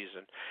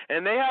preseason,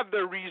 and they have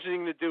their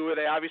reasoning to do it.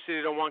 Obviously,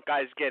 they don't want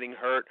guys getting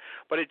hurt,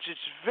 but it's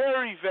just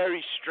very,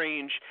 very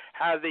strange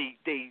how they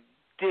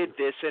did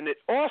this, and it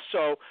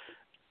also,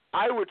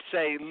 I would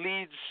say,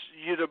 leads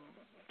you to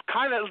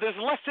there's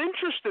less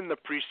interest in the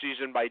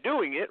preseason by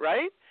doing it,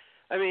 right?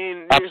 I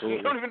mean,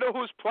 you don't even know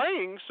who's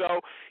playing, so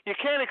you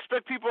can't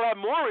expect people to have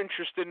more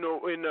interest in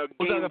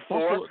game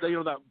 4.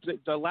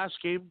 The last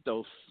game,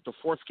 the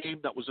fourth game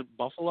that was in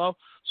Buffalo,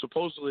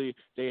 supposedly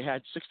they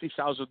had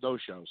 60,000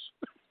 no-shows.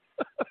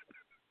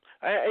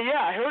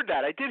 I heard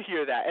that. I did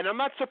hear that, and I'm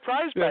not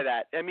surprised by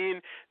that. I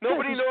mean,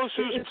 nobody knows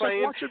who's playing. It's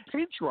like watching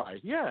paint dry.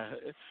 Yeah,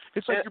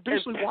 it's like you're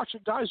basically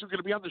watching guys who are going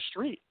to be on the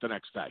street the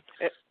next day.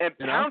 And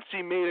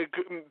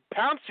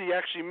Pouncey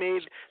actually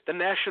made the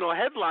national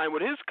headline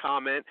with his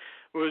comment.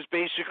 It was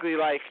basically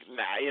like,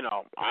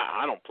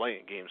 I don't play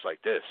in games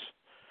like this,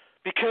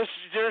 because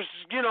there's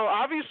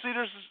obviously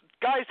there's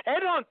guys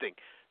headhunting,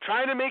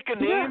 trying to make a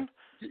name.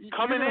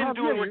 Coming in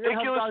doing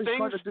ridiculous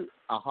things.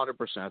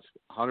 100%.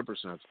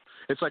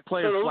 It's like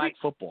playing flag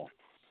football.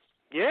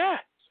 Yeah,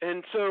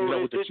 and so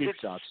with the cheap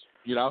shots.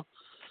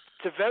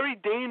 It's a very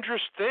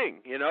dangerous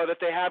thing, that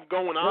they have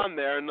going on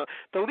there. And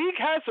the league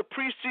has a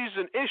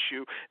preseason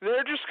issue.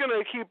 They're just going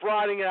to keep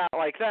riding it out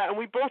like that. And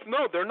we both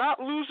know they're not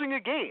losing a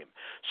game.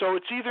 So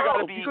it's either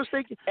got to be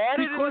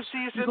added in the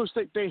season. Because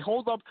they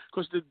hold up,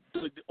 because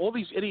all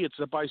these idiots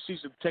that buy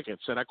season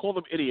tickets, and I call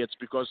them idiots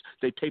because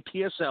they pay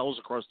PSLs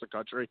across the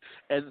country,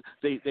 and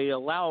they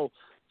allow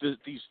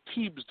these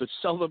teams to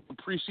sell them a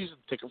preseason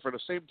ticket for the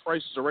same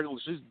price as a regular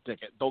season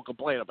ticket. Don't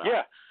complain about it.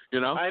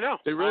 I know.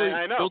 They really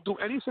I know. They'll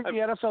do anything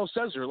the NFL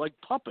says. They're like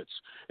puppets.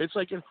 It's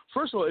like,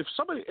 first of all, if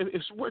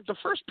the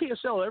first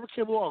PSL ever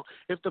came along,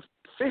 if the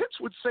fans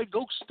would say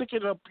go stick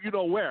it up,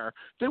 where,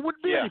 there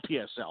wouldn't be any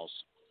PSLs.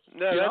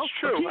 No, that's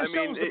true. The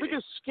PSL is the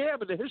biggest scam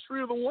in the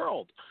history of the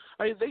world.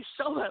 They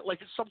sell that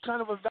like it's some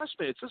kind of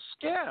investment. It's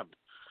a scam.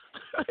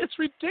 It's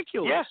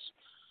ridiculous.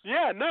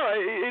 Yeah, no,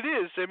 it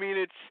is. I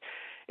mean,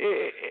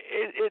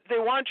 they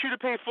want you to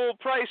pay full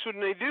price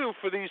when they do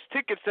for these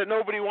tickets that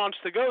nobody wants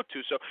to go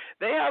to. So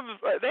they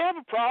have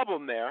a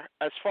problem there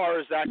as far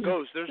as that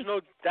goes. There's no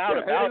doubt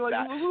about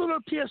that. Look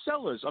what a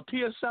PSL is. A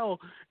PSL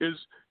is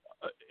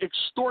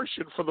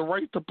extortion for the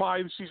right to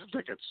buy season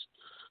tickets.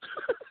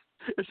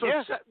 It's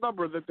a set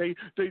number that they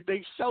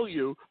sell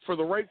you for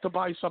the right to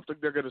buy something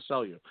they're going to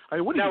sell you. I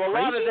mean, now, a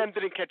lot of them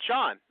didn't catch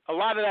on. A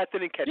lot of that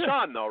didn't catch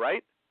on, though,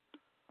 right?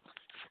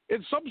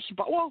 In some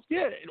spot, all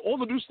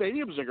the new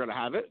stadiums are going to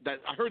have it.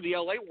 I heard the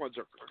LA ones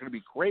are going to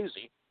be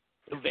crazy.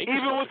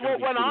 Even with what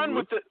went on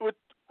with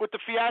the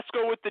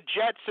fiasco with the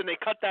Jets, and they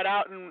cut that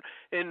out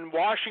in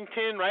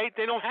Washington, right?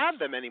 They don't have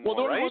them anymore,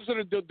 well, right?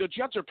 The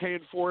Jets are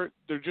paying for it.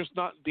 They're just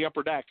not the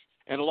upper deck,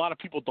 and a lot of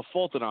people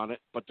defaulted on it,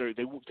 but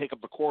they won't take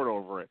up the court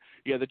over it.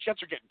 Yeah, the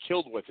Jets are getting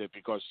killed with it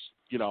because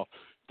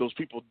those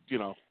people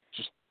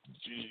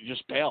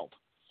just bailed.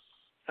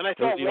 And I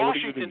thought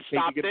Washington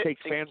stopped it. You can take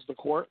fans to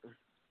court.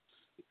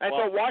 I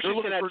thought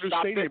Washington had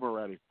stopped it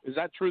already. Is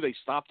that true? They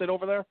stopped it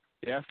over there?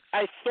 Yeah.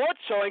 I thought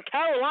so. And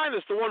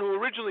Carolina's the one who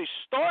originally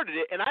started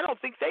it, and I don't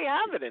think they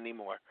have it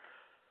anymore.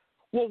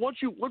 Well, once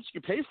you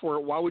pay for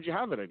it, why would you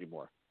have it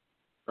anymore?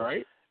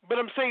 Right? But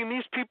I'm saying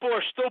these people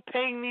are still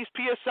paying these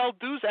PSL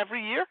dues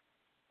every year?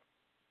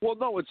 Well,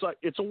 no,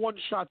 it's a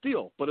one-shot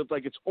deal, but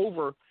it's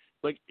over.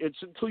 Like, it's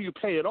until you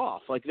pay it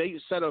off. Like, they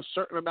set a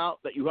certain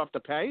amount that you have to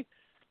pay,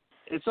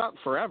 It's not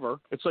forever.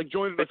 It's like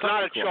joining the It's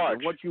not a club. charge.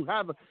 And what you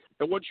have,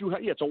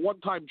 it's a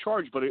one-time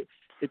charge, but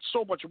it's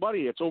so much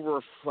money. It's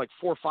over like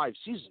 4 or 5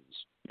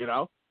 seasons. You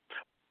know.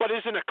 But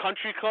isn't a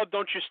country club?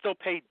 Don't you still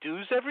pay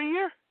dues every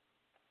year?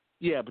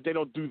 Yeah, but they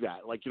don't do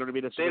that. Like, you know what I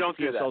mean? It's they like don't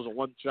do that. PSL's a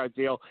one-shot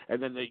deal,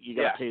 and then you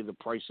got to pay the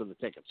price of the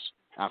tickets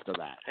after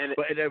that. And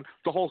then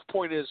the whole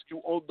point is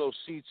you own those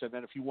seats, and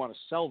then if you want to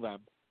sell them,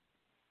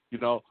 you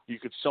know, you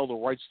could sell the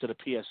rights to the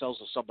PSLs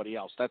to somebody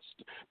else.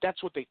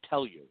 That's what they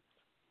tell you,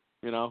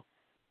 you know?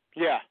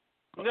 Yeah.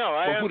 No,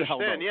 I who the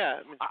hell understand, knows?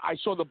 yeah. I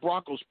saw the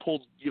Broncos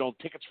pulled, you know,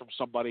 tickets from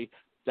somebody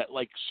that,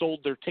 like,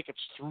 sold their tickets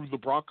through the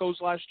Broncos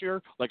last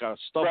year, like a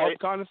StubHub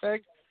kind of thing.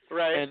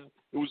 Right. And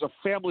it was a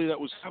family that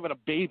was having a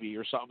baby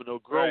or something, and the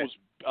girl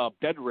was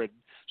bedridden.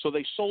 So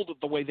they sold it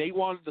the way they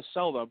wanted to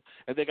sell them,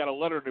 and they got a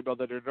letter in the mail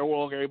that they're no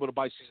longer able to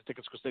buy season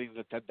tickets because they didn't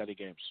attend any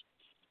games.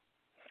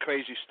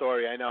 Crazy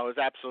story, I know. It was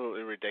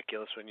absolutely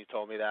ridiculous when you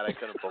told me that. I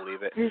couldn't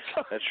believe it.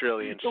 That's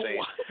really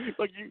insane.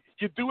 Like,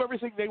 you do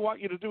everything they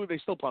want you to do, and they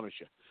still punish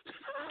you.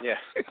 Yeah,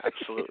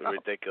 absolutely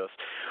ridiculous.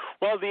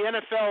 Well, the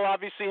NFL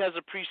obviously has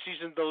a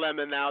preseason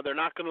dilemma now. They're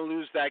not going to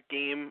lose that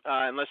game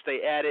unless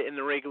they add it in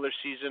the regular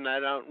season. I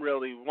don't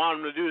really want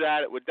them to do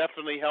that. It would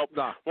definitely help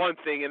one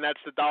thing, and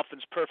that's the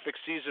Dolphins' perfect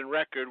season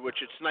record,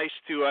 which it's nice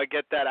to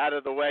get that out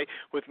of the way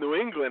with New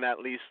England at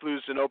least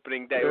losing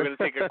opening day. We're going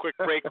to take a quick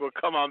break. We'll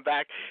come on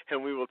back,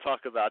 and we will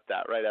talk about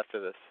that right after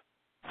this.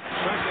 Second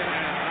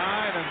and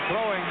 9 and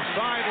throwing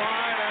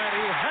sideline, and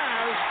he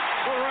has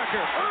the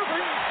record.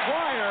 Irving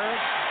Fryar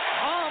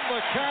on the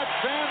catch.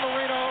 Dan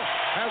Marino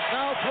has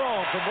now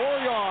thrown for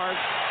more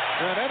yards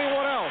than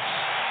anyone else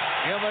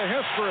in the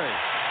history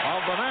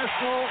of the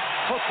National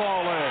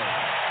Football League.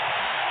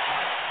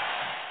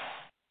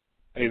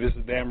 Hey, this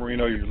is Dan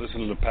Marino. You're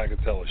listening to the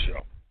Catello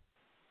Show.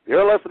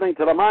 You're listening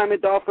to the Miami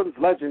Dolphins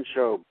Legend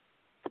Show,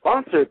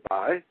 sponsored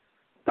by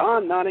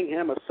Don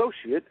Nottingham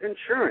Associate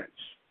Insurance.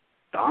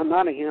 Don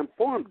Nottingham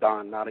formed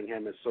Don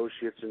Nottingham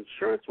Associates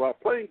Insurance while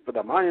playing for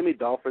the Miami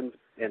Dolphins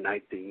in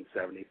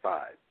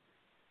 1975.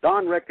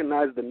 Don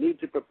recognized the need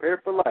to prepare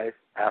for life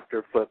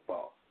after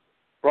football.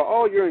 For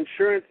all your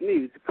insurance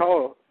needs,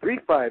 call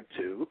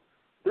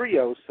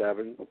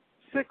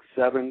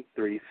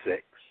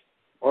 352-307-6736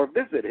 or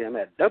visit him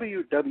at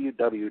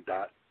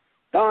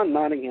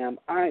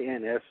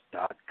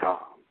www.donnottinghamins.com.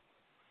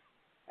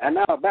 And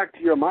now back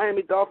to your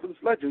Miami Dolphins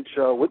Legend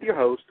Show with your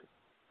host,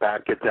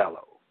 Pat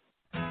Catello.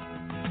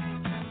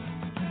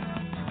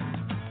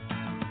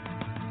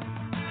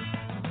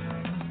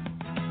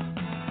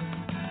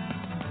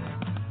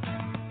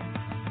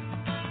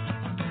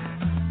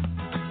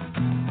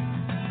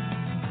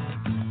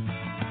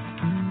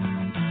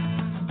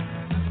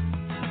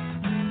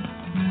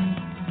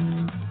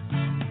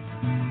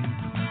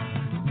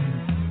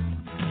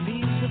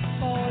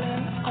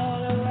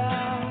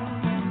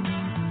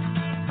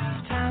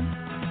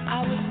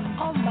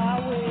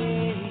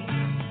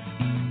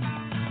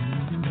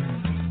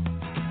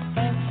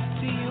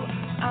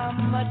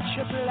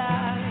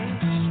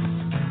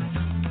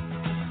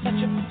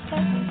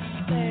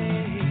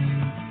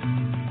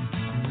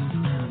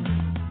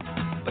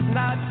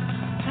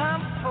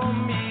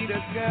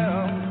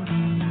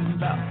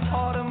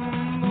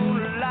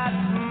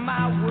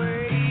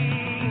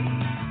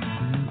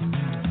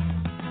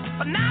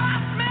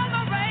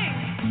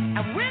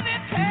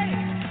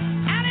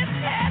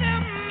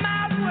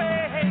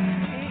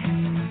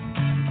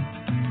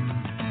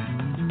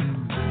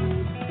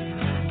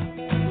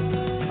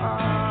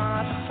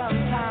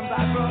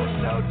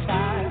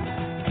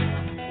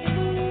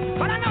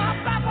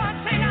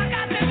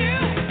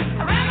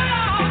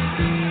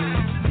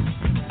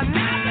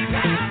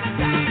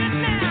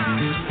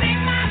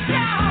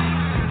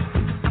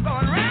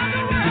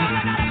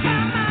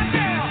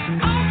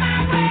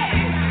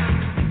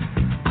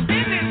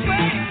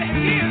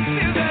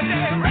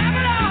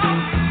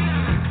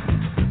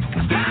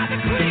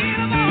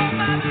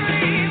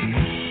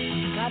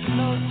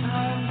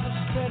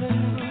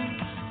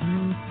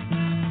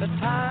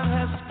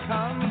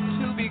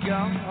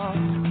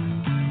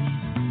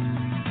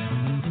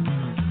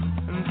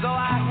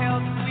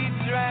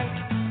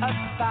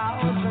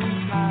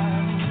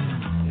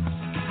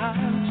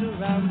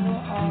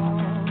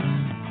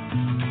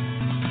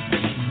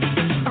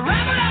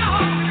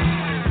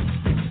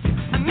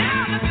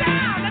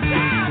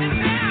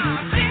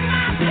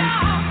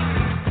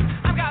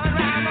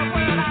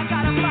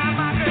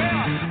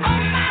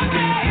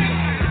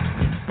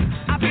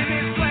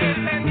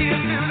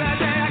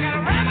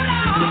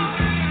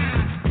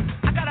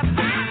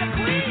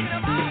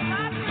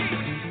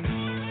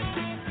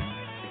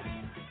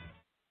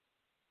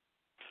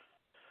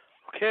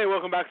 Okay,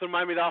 welcome back to the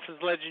Miami Dolphins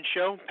Legend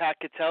Show. Pat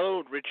Catello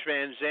with Rich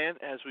Van Zandt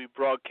as we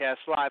broadcast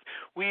live.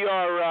 We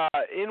are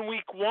in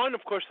Week 1.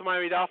 Of course, the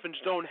Miami Dolphins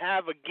don't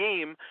have a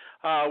game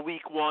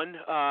Week 1,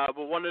 but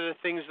one of the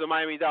things the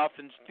Miami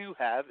Dolphins do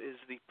have is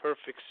the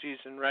perfect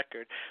season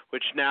record,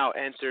 which now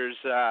enters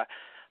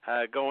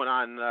going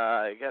on,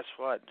 I guess,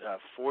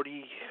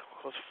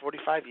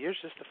 45 years.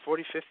 This is the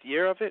 45th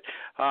year of it.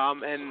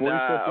 And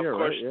 45th year, of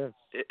course, right? Yeah.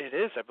 it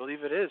is. I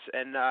believe it is.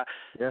 And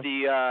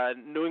the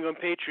New England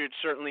Patriots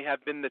certainly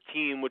have been the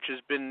team which has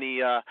been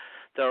the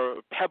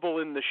pebble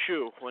in the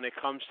shoe when it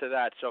comes to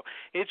that. So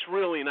it's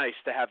really nice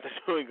to have the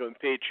New England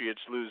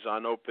Patriots lose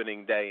on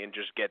opening day and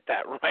just get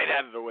that right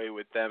out of the way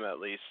with them at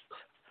least.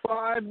 Well,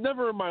 I've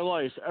never in my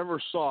life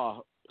ever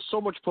saw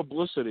so much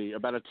publicity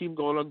about a team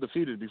going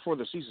undefeated before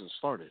the season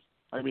started.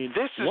 I mean,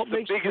 this is what the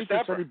makes biggest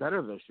Patriots ever. any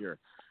better this year?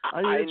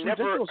 I it's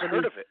never ridiculous.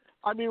 heard of it.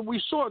 I mean,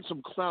 we saw it in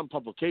some clown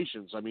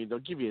publications. I mean, they'll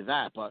give you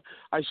that, but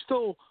I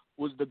still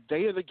was the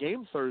day of the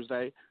game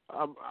Thursday.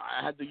 I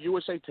had the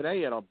USA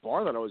Today at a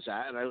bar that I was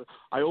at, and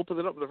I opened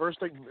it up, and the first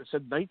thing it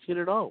said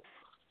 19-0.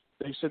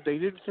 They said they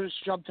didn't finish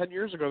the job 10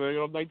 years ago. They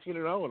go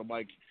 19-0, and I'm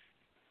like,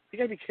 you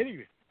gotta be kidding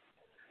me.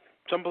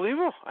 It's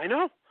unbelievable. I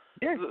know.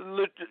 Yeah.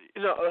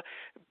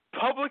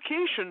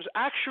 Publications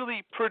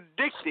actually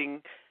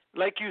predicting,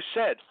 like you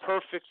said,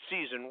 perfect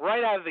season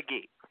right out of the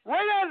gate.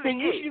 Right out of the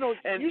gate.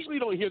 Usually you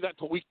don't hear that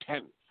till week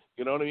 10.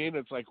 You know what I mean?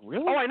 It's like,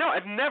 really? Oh, I know.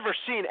 I've never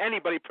seen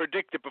anybody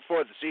predict it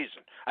before the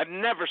season. I've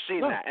never seen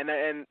that,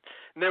 and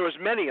there was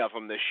many of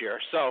them this year.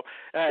 So,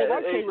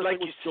 my favorite thing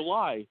was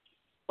July.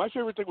 My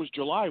favorite thing was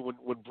July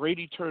when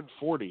Brady turned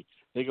 40.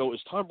 They go,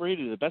 is Tom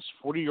Brady the best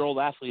 40-year-old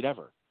athlete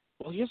ever?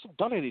 Well, he hasn't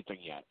done anything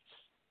yet.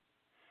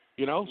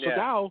 You know, so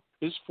now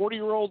his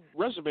 40-year-old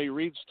resume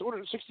reads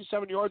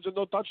 267 yards and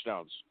no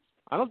touchdowns.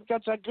 I don't think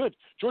that's that good.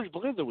 George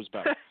Belinda was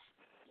better.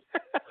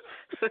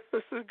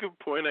 That's a good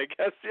point, I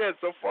guess. Yeah,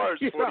 so far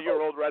his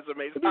 40-year-old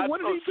resume is not what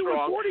did so he do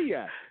strong. at 40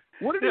 yet?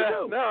 What did he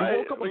do? No, he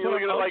woke up and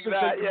look at it like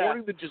that. good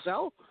morning to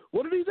Giselle?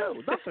 What did he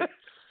do? Nothing.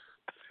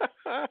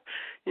 I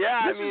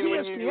mean,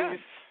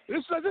 this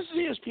is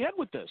ESPN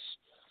with this.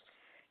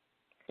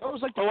 That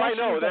was like the I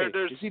know.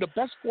 Is he the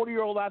best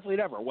 40-year-old athlete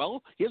ever?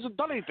 Well, he hasn't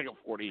done anything at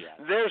 40 yet.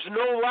 There's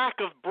no lack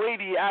of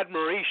Brady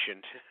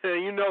admiration.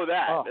 You know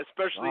that,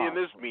 especially in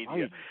this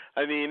media. Right.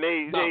 I mean,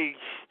 they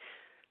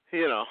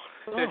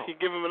if you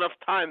give him enough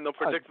time, they'll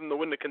predict him to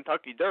win the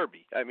Kentucky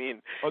Derby. I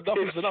mean, enough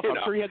is enough. I'm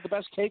sure he had the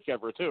best cake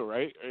ever too,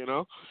 right? You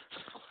know.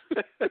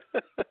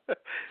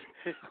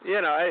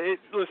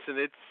 Listen,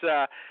 it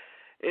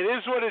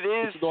is what it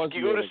is.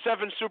 You go to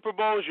 7 Super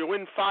Bowls, you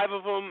win 5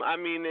 of them. I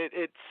mean,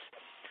 it's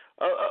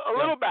a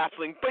little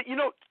baffling. But,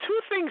 2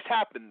 things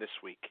happened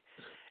this week.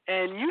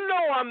 And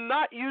I'm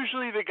not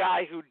usually the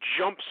guy who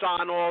jumps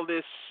on all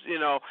this,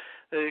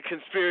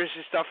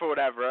 conspiracy stuff or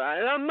whatever.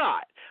 And I'm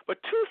not.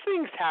 But 2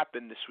 things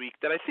happened this week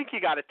that I think you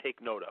got to take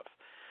note of.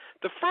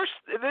 The first,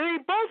 they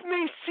both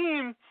may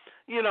seem,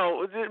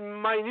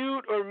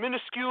 minute or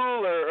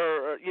minuscule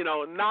or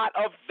not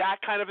of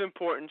that kind of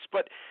importance.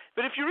 But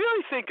if you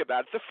really think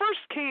about it, the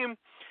first came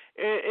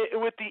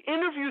with the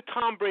interview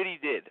Tom Brady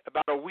did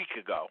about a week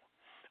ago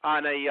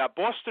on a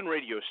Boston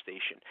radio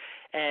station,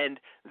 and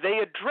they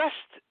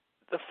addressed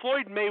the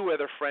Floyd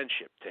Mayweather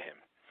friendship to him.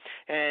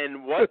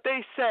 And what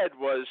they said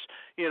was,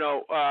 you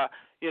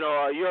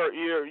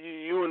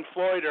and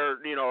Floyd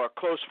are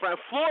close friends.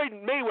 Floyd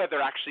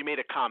Mayweather actually made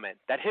a comment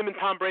that him and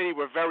Tom Brady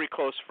were very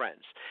close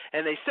friends,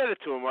 and they said it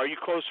to him, "Are you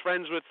close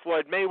friends with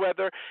Floyd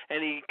Mayweather?"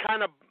 And he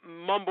kind of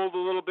mumbled a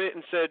little bit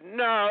and said,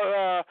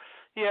 "No,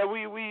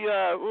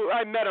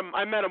 I met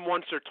him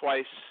once or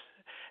twice."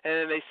 And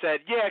then they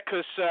said, yeah,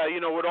 because,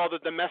 with all the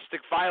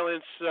domestic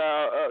violence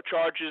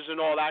charges and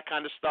all that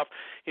kind of stuff,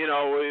 we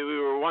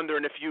were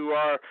wondering if you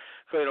are,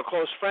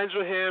 close friends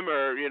with him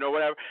or,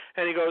 whatever.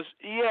 And he goes,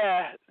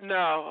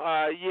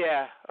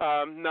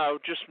 no,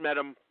 just met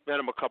him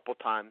a couple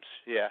times.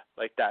 Yeah,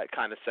 like that,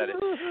 kind of said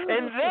it.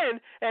 And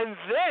then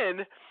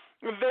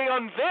they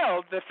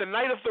unveiled that the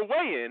night of the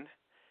weigh-in,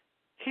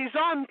 he's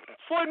on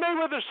Floyd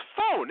Mayweather's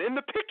phone in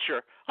the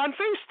picture on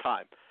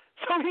FaceTime.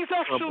 So he's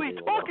actually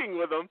talking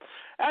with them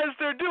as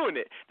they're doing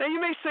it. Now,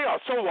 you may say, oh,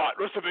 so what?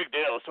 What's the big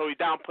deal? So he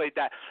downplayed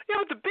that.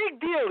 But the big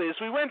deal is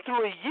we went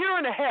through a year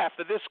and a half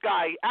of this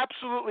guy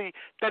absolutely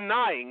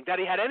denying that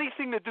he had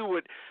anything to do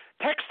with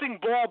texting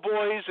ball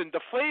boys and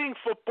deflating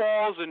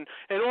footballs and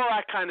all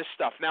that kind of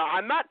stuff. Now,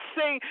 I'm not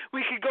saying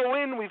we could go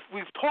in.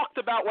 We've talked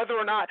about whether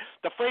or not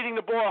deflating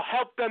the ball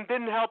helped them,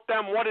 didn't help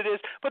them, what it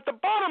is. But the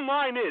bottom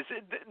line is,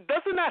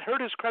 doesn't that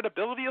hurt his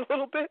credibility a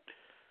little bit?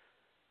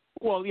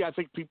 Well, yeah, I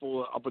think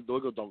people up in New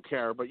England don't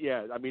care, but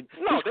yeah, I mean,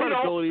 no, his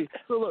credibility.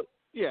 So look,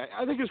 yeah,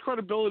 I think his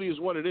credibility is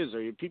what it is. I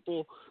mean,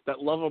 people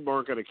that love him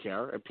aren't going to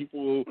care, and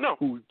people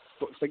who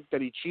think that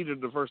he cheated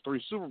in the first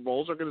 3 Super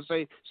Bowls are going to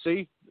say,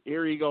 "See,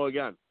 here you go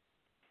again."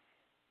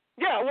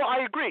 Yeah, well, I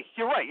agree.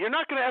 You're right. You're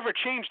not going to ever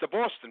change the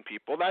Boston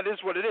people. That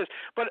is what it is.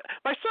 But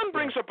my son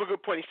brings up a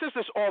good point. He says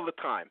this all the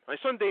time. My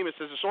son Damon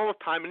says this all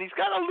the time, and he's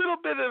got a little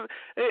bit of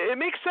it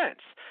makes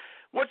sense.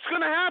 What's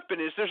going to happen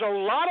is there's a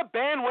lot of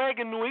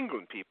bandwagon New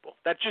England people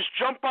that just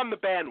jump on the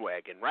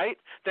bandwagon, right?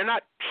 They're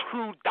not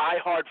true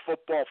diehard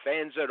football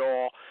fans at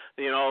all.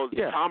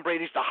 Tom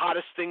Brady's the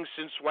hottest thing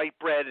since white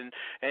bread, and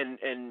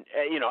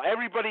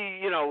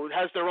everybody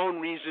has their own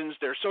reasons.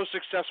 They're so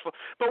successful,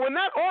 but when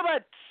all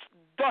that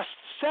dust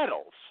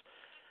settles,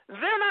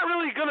 they're not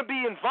really going to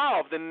be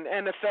involved in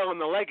NFL and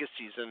the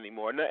legacies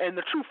anymore, and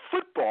the true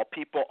football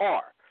people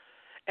are.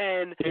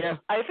 And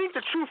I think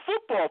the true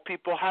football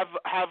people have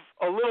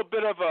a little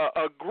bit of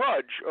a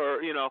grudge, or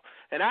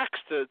an axe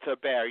to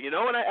bear,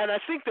 and I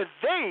think that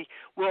they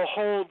will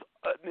hold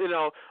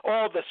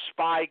all the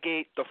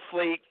Spygate, the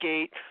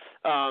Flakegate,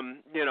 Well,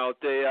 you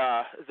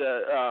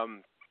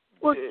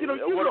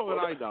know what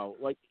I know.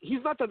 Like,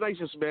 he's not the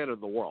nicest man in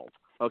the world.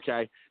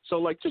 Okay, so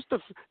like just the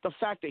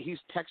fact that he's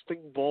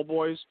texting ball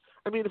boys.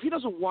 I mean, if he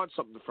doesn't want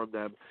something from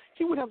them,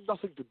 he would have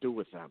nothing to do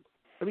with them.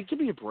 I mean, give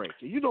me a break.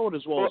 You know it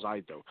as well as I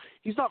do.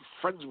 He's not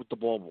friends with the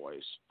ball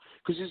boys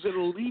because he's an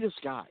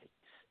elitist guy,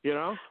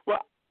 Well,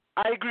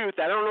 I agree with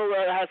that. I don't know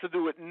whether it has to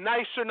do with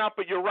nice or not,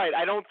 but you're right.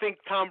 I don't think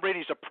Tom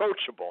Brady's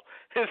approachable.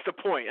 Is the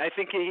point. I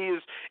think he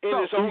is in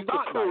his own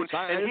cocoon,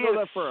 nice. and he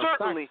is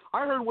certainly.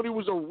 I heard when he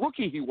was a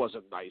rookie he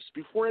wasn't nice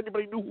before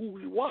anybody knew who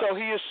he was. So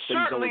he is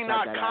certainly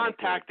not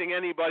contacting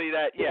anybody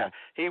that. Yeah,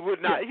 he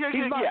would not.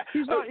 Yeah.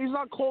 He's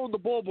not calling the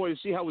ball boy to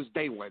see how his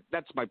day went.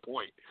 That's my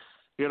point.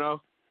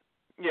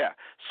 Yeah.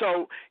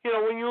 So,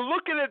 when you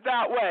look at it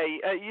that way,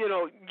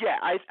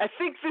 I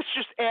think this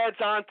just adds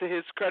on to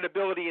his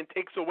credibility and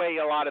takes away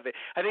a lot of it.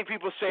 I think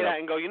people say that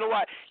and go, you know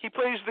what? He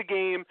plays the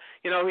game.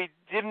 He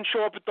didn't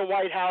show up at the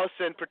White House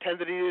and pretend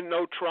that he didn't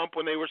know Trump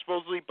when they were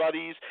supposedly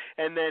buddies.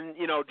 And then,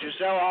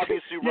 Giselle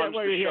obviously runs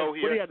the show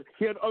here.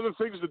 He had other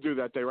things to do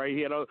that day, right?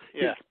 He had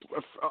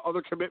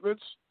other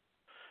commitments.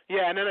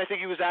 Yeah, and then I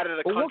think he was out of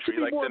the country. What could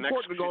be more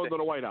important than going to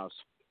the White House?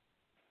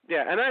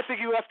 Yeah, and then I think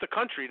he left the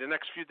country the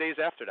next few days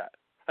after that.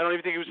 I don't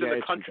even think he was in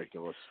the country.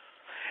 Ridiculous.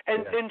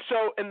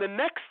 And the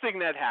next thing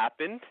that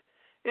happened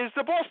is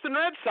the Boston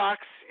Red Sox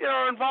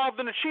are involved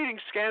in a cheating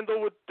scandal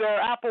with their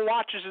Apple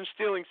Watches and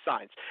stealing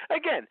signs.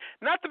 Again,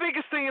 not the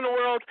biggest thing in the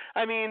world.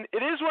 I mean,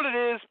 it is what it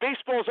is.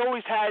 Baseball's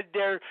always had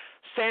their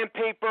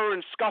sandpaper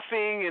and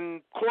scuffing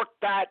and cork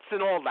bats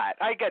and all that.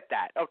 I get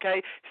that,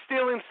 okay?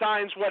 Stealing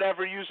signs,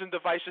 whatever, using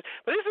devices.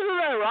 But isn't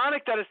it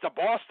ironic that it's the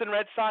Boston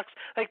Red Sox?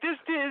 Like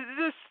this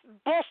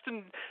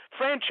Boston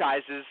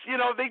franchises,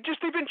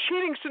 they've been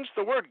cheating since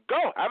the word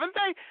go, haven't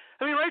they?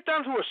 I mean, right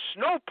down to a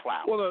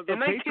snowplow. Well, the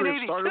in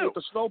Patriots started with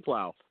the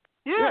snowplow.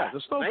 Yeah, the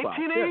snowplow.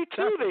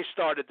 1982 they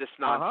started this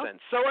nonsense.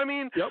 So I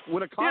mean,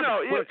 with a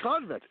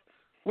convict,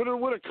 with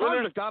a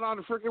convict got on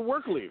a freaking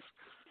work leave.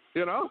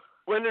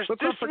 When there's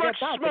Let's this not forget much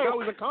that. smoke, The guy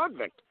was a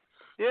convict.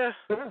 Yeah.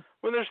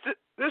 When there's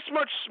this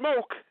much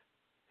smoke,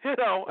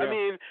 I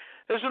mean,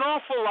 there's an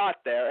awful lot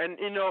there, and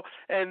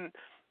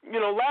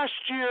last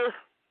year,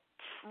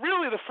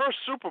 really the first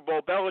Super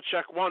Bowl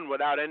Belichick won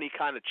without any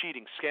kind of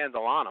cheating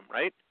scandal on him,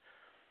 right?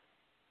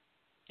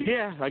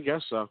 Yeah, I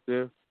guess so.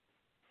 Yeah.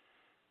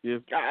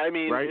 I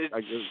mean, right?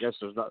 I guess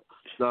there's not.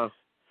 No.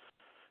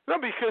 No,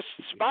 because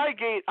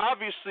Spygate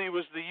obviously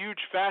was the huge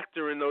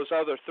factor in those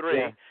other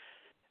three,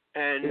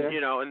 and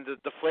and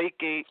the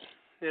Flakegate,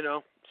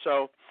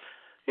 So,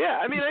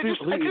 I mean, I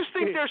just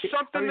think there's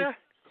something there.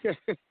 Yeah,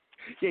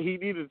 he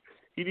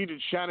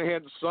needed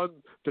Shanahan's son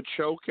to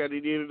choke, and he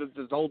needed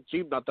his whole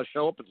team not to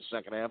show up in the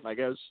second half, I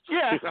guess.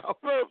 Yeah.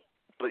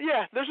 But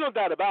there's no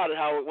doubt about it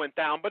how it went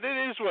down. But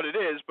it is what it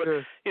is. But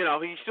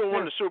he still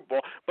won the Super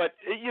Bowl. But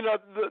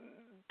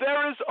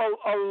there is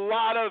a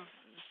lot of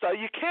stuff.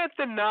 You can't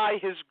deny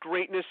his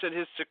greatness and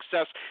his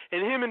success.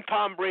 And him and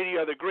Tom Brady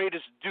are the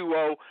greatest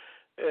duo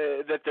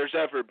that there's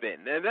ever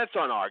been, and that's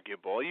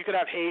unarguable. You could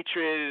have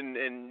hatred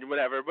and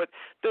whatever, but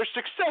their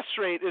success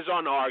rate is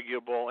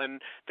unarguable. And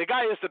the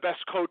guy is the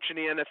best coach in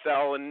the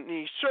NFL, and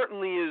he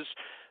certainly is.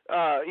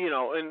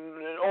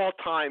 In all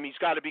time, he's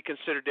got to be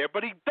considered there.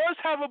 But he does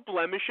have a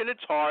blemish, and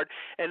it's hard.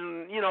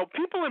 And,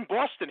 people in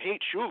Boston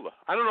hate Shula.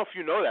 I don't know if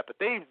you know that, but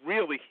they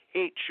really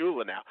hate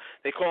Shula now.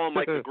 They call him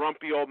like the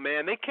grumpy old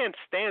man. They can't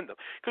stand him.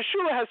 Because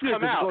Shula has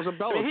come out.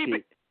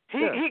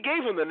 He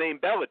gave him the name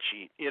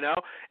Belichick,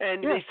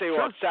 and they say,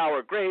 well, it's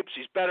sour grapes.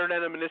 He's better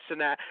than him and this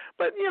and that.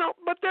 But,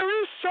 but there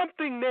is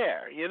something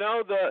there,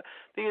 the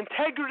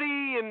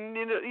integrity and,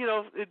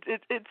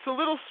 it's a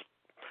little,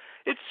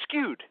 it's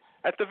skewed.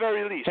 At the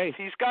very least,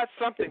 he's got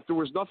something. If there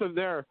was nothing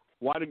there,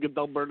 why did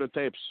Goodell burn the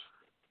tapes?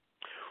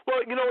 Well,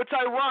 it's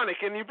ironic,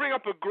 and you bring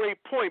up a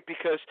great point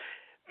because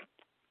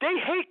they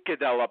hate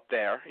Goodell up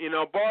there.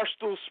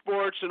 Barstool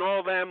Sports and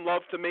all them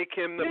love to make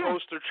him the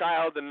poster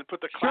child and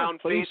put the clown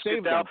face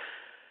Goodell.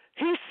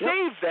 He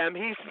saved them.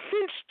 He's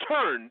since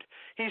turned.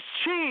 He's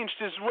changed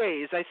his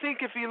ways. I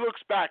think if he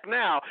looks back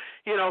now,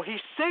 he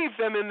saved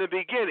them in the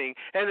beginning,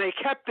 and they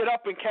kept it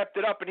up,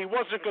 and he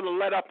wasn't going to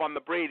let up on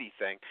the Brady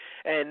thing.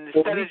 And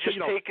instead of just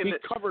taking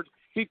it,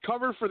 he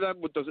covered for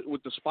them with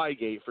the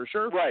Spygate for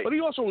sure. Right. But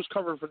he also was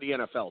covering for the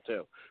NFL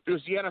too,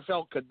 because the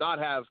NFL could not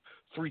have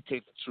 3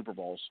 tainted Super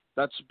Bowls.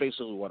 That's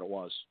basically what it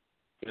was.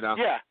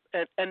 Yeah,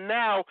 and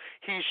now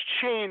he's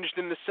changed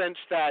in the sense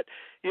that,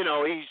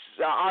 he's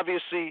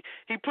obviously,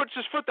 he puts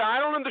his foot down. I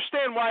don't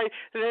understand why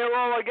they're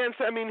all against,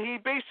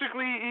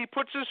 he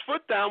puts his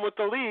foot down with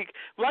the league,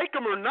 like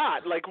him or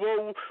not. Like,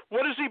 well,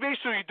 what is he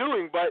basically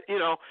doing but,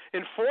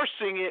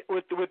 enforcing it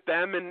with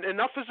them, and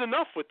enough is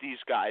enough with these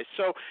guys.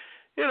 So,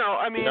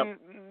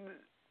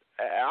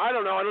 I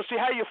don't know. I don't see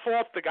how you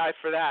fault the guy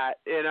for that.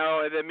 You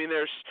know, I mean,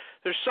 there's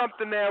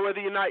something there.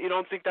 Whether you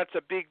don't think that's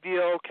a big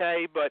deal,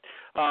 okay? But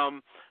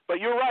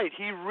you're right.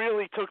 He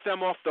really took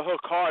them off the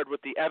hook hard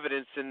with the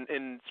evidence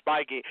in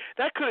Spygate.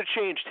 That could have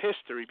changed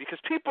history because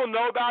people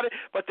know about it,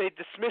 but they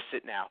dismiss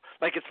it now,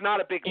 like it's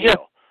not a big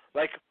deal.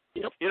 Like,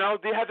 you know,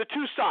 they have the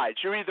two sides.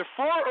 You're either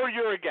for or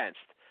you're against,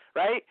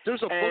 right?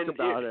 There's a book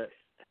about it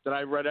that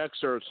I read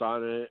excerpts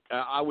on it.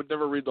 I would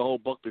never read the whole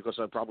book because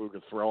I probably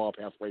would throw up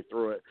halfway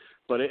through it.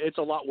 But it's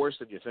a lot worse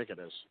than you think it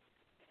is.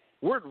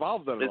 We're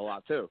involved in it a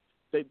lot too.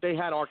 They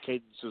had our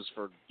cadences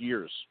for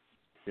years,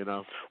 you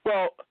know.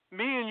 Well,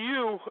 me and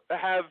you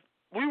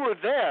we were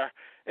there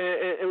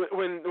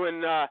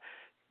when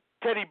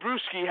Teddy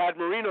Bruschi had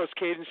Marino's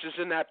cadences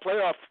in that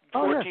playoff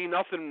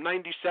 14-0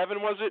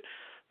 97 was it?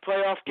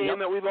 Playoff game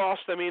that we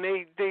lost. I mean,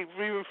 they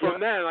even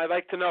from then, I'd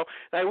like to know.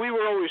 Like, we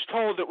were always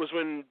told it was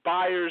when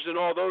Byers and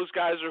all those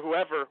guys or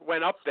whoever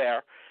went up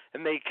there,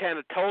 and they kind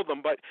of told them.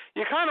 But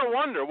you kind of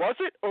wonder, was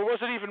it, or was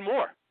it even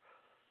more?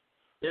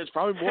 Yeah, it's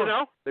probably more. You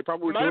know, they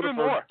probably were might have been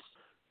more.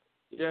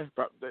 Yeah,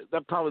 that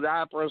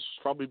apparatus was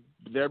probably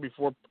there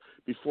before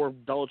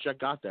Belichick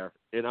got there.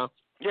 You know.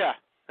 Yeah,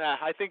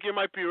 I think you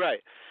might be right.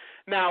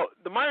 Now,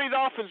 the Miami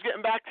Dolphins,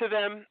 getting back to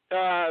them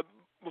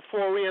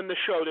before we end the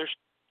show, there's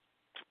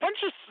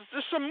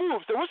some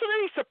moves. There wasn't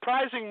any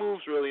surprising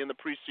moves really in the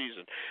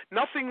preseason.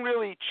 Nothing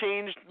really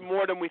changed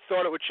more than we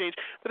thought it would change.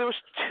 But there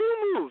was two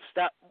moves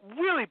that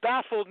really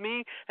baffled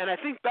me, and I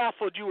think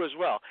baffled you as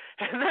well.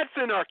 And that's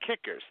in our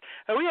kickers.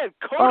 And we had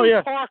Cody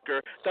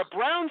Parker, the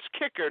Browns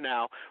kicker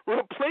now,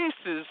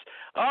 replaces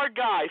our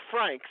guy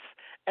Franks,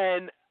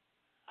 and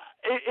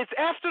it's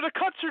after the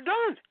cuts are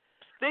done.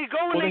 They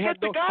go and they get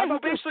the guy who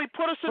basically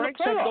put us in the playoffs.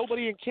 Franks had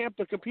nobody in camp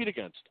to compete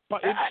against,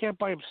 but in camp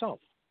by himself.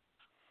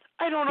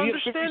 I don't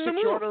understand the move.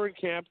 He had 56-yarder in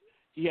camp.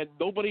 He had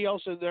nobody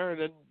else in there,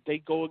 and then they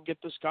go and get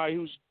this guy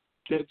who's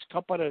gets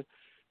cut by the,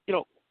 you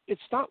know,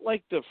 it's not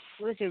like the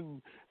freaking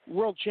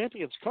world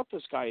champions cut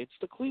this guy. It's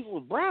the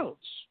Cleveland Browns.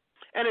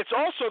 And it's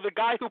also the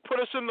guy who put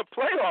us in the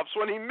playoffs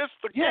when he missed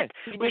the kick.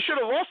 We should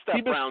have lost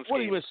that Browns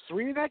game. He missed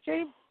 3 in that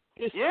game?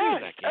 It's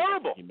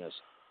terrible. He missed.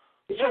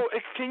 So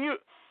can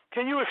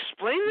you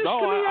explain this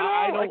to me at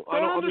all? I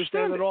don't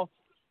understand at all.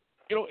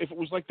 You know, if it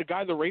was like the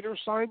guy the Raiders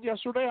signed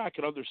yesterday, I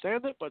could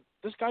understand it, but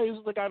this guy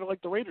isn't the guy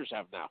like the Raiders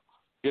have now,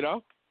 you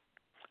know?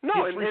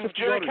 No, and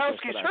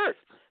Janikowski's hurt.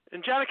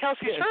 And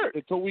Janikowski's hurt.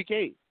 Until week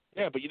 8.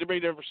 Yeah, but you may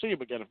never see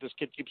him again if this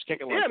kid keeps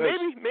kicking like this.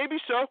 Yeah, maybe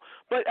so.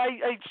 But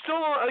I still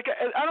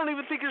I don't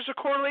even think there's a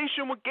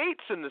correlation with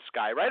Gates in this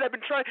guy, right? I've been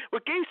trying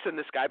with Gates in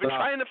this guy. I've been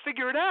trying to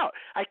figure it out.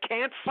 I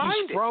can't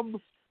find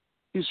it.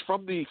 He's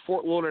from the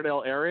Fort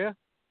Lauderdale area.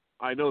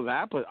 I know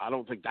that, but I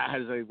don't think that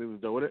has anything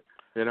to do with it,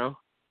 you know?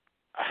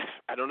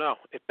 I don't know.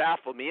 It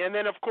baffled me. And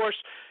then, of course,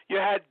 you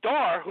had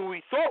Dar, who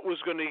we thought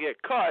was going to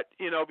get cut,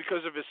 you know,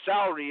 because of his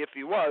salary, if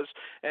he was.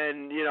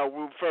 And, you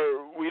know,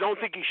 we don't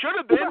think he should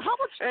have been. How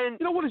much? And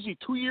you know, what is he?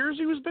 2 years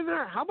he was been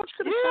there. How much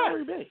could his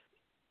salary be?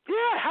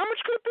 Yeah, how much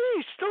could it be?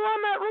 He's still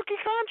on that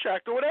rookie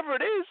contract or whatever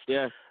it is.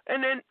 Yeah.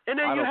 And then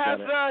you have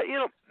you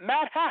know,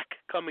 Matt Hack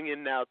coming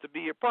in now to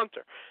be your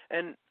punter,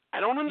 and I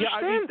don't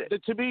understand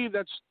it. To me,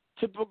 that's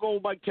typical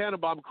Mike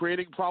Tannenbaum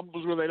creating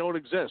problems where they don't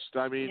exist.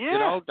 I mean, you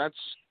know,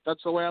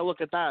 that's the way I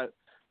look at that.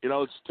 You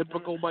know, it's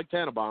typical Mike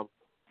Tannenbaum.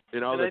 You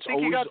know, and that's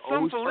always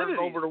turning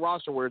over the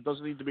roster where it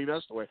doesn't need to be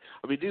messed away.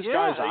 I mean, these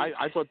guys,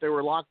 I thought they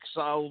were locked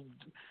solid.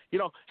 You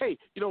know, hey,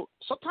 you know,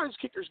 sometimes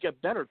kickers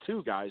get better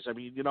too, guys. I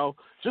mean, you know,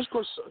 just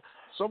because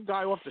some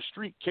guy off the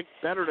street kicked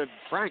better than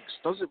Franks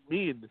doesn't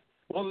mean,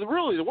 well,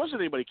 really, there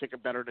wasn't anybody kicking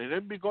better than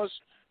him because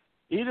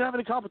he didn't have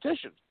any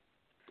competition.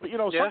 But, you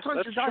know,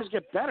 sometimes your guys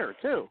get better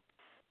too.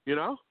 You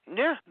know?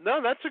 Yeah,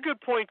 no, that's a good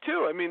point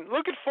too. I mean,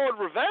 look at Ford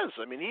Revez.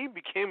 I mean, he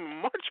became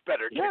a much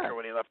better kicker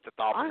when he left the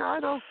Dolphins. I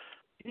know.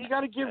 You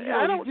got to give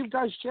give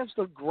guys a chance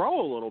to grow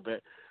a little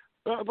bit.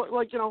 But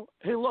like, you know,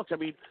 hey, look, I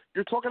mean,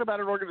 you're talking about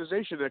an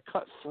organization that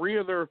cut 3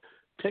 of their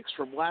picks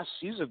from last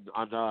season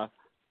on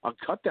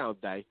cutdown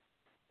day,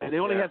 and they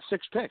only had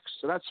 6 picks.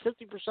 So that's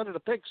 50% of the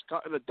picks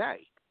cut in a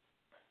day.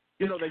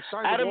 You know, they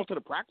signed them all to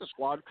the practice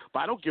squad, but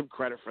I don't give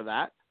credit for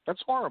that.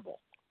 That's horrible.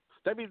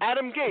 That means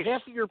Adam Gase.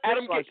 Half of your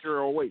picks last year are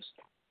a waste.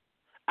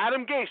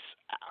 Adam Gase,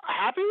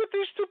 happy with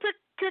these 2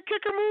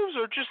 kicker moves,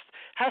 or just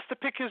has to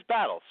pick his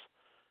battles?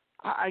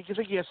 I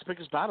think he has to pick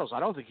his battles. I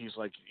don't think he's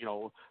like, you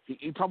know,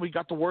 he probably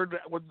got the word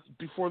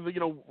before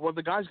when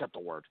the guys got the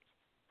word.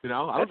 You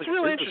know, that's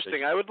really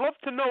interesting. I would love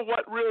to know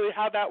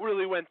how that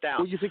really went down.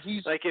 Well, you think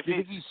he's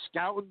think he's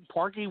scouting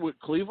Parkey with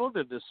Cleveland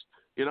and this?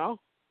 You know,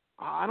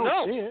 I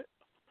don't see it.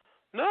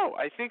 No,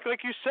 I think,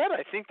 like you said,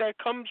 I think that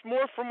comes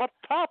more from up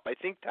top. I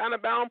think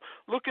Tannenbaum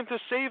looking to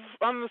save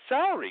on the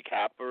salary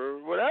cap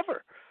or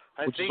whatever.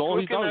 Which is all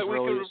he does,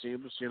 really, it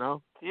seems, you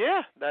know?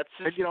 Yeah, that's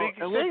his big thing.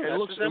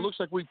 It looks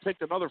like we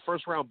picked another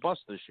first-round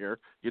bust this year.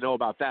 You know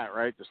about that,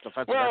 right? This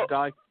defensive end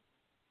guy?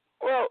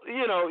 Well,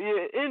 you know,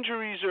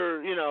 injuries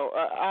are, you know,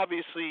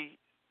 obviously,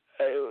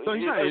 no,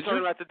 he's not talking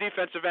about the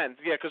defensive end.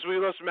 Yeah, because we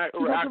lost Act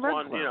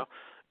 1, you know.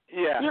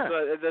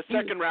 The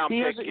second round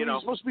pick. He's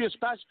supposed to be a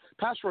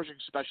pass rushing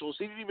specialist.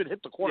 He didn't even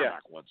hit the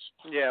quarterback once.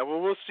 Yeah, well,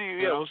 we'll see.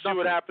 Yeah, we'll see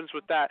what happens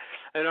with that.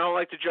 And I don't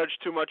like to judge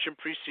too much in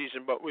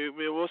preseason, but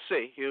we'll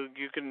see. You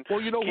can. Well,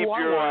 you know keep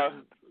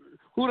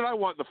who did I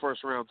want in the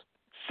first round?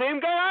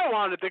 Same guy I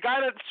wanted. The guy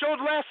that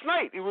showed last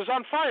night. He was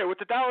on fire with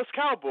the Dallas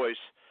Cowboys.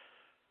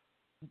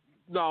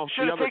 No,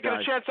 should have taken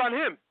a chance on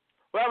him.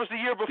 Well, that was the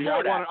year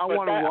before that. I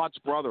wanted Watt's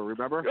brother.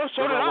 Remember? Oh,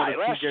 so did I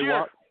last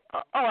year.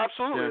 Oh,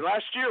 absolutely. Yeah.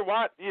 Last year,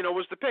 Watt,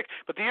 was the pick.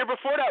 But the year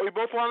before that, we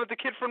both wanted the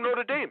kid from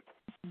Notre Dame.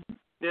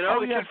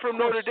 Kid from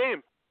Notre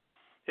Dame.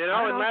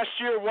 And last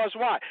year was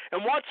Watt.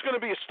 And Watt's going to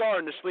be a star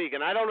in this league,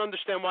 and I don't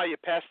understand why you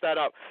passed that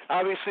up.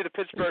 Obviously, the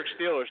Pittsburgh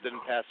Steelers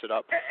didn't pass it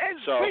up.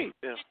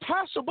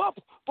 Pass him up,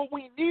 but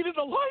we needed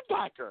a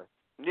linebacker.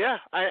 Yeah,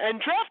 and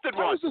drafted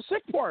one. That was the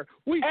sick part.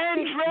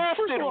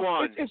 Drafted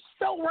one. It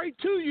fell right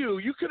to you.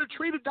 You could have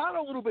traded down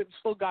a little bit and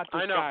still got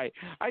this guy.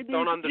 I mean,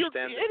 don't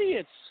understand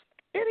it.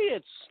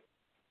 Idiots.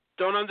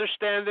 Don't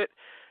understand it.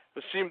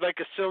 It seemed like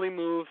a silly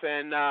move,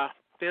 and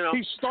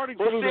he's starting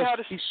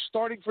He's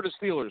starting for the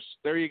Steelers.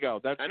 There you go.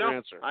 That's your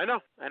answer. I know.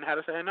 And had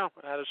a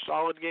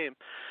solid game.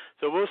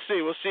 So we'll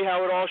see. We'll see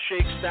how it all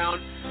shakes down.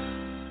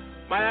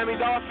 Miami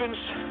Dolphins,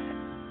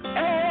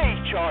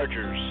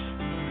 Chargers.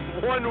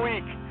 1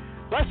 week,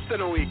 less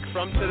than a week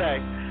from today.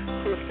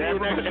 We'll see you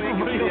next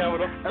week.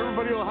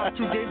 Everybody will have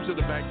 2 games in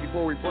the bank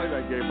before we play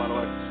that game, by the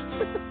way.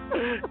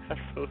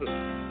 Absolutely.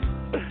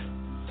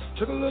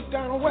 Took a look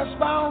down a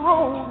westbound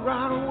road,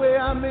 right away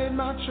I made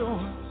my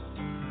choice.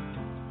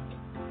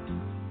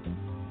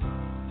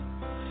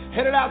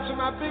 Headed out to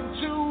my big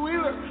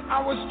 2-wheeler,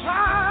 I was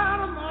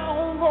tired of my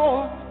own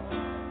voice.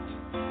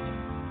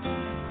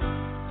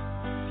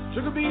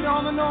 Took a beat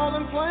on the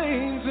northern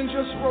plains and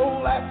just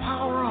rolled that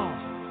power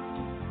on.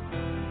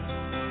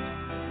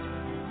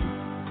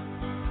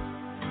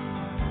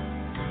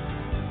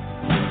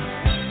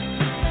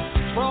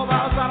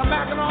 I was out of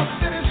Mackinac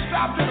City,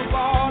 stopped in a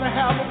bar to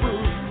have a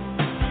brew.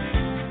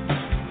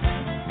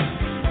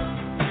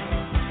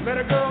 Met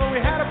a girl and we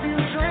had a few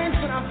drinks,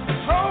 and I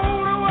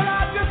told her what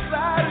I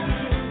decided to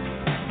do.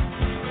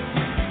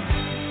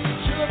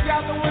 She looked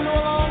out the window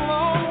a long,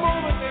 long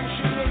moment, then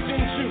she looked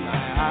into my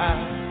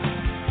eyes.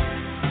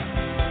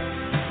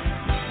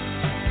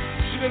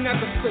 She didn't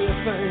have to say a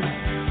thing.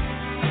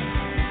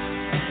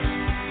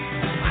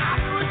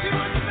 I knew what she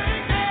was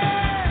thinking.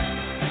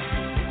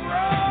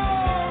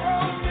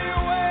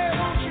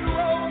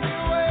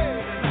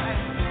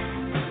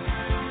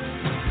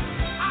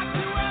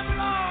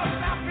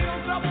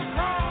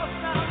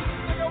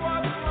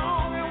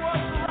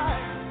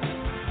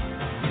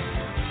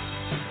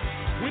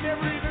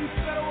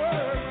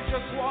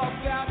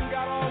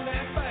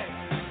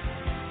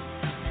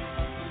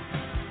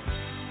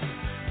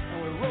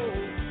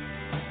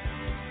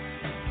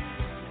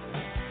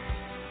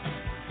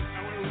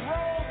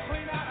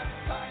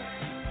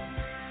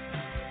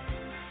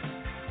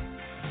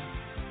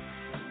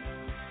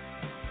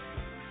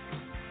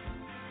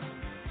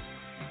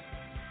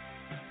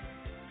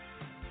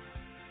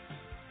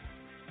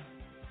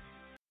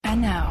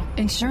 And now,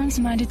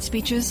 insurance-minded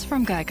speeches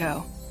from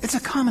Geico. It's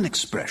a common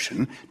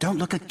expression, don't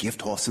look a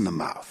gift horse in the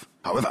mouth.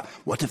 However,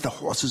 what if the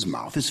horse's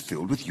mouth is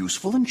filled with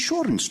useful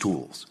insurance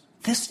tools?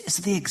 This is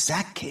the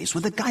exact case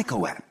with the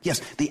Geico app.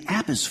 Yes, the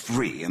app is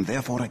free and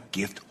therefore a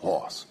gift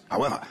horse.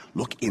 However,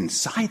 look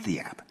inside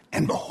the app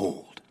and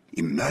behold,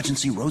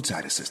 emergency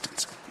roadside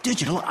assistance,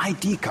 digital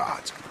ID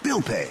cards,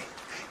 bill pay.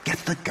 Get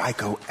the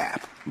Geico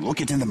app.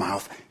 Look it in the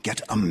mouth,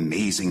 get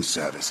amazing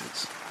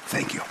services.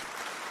 Thank you.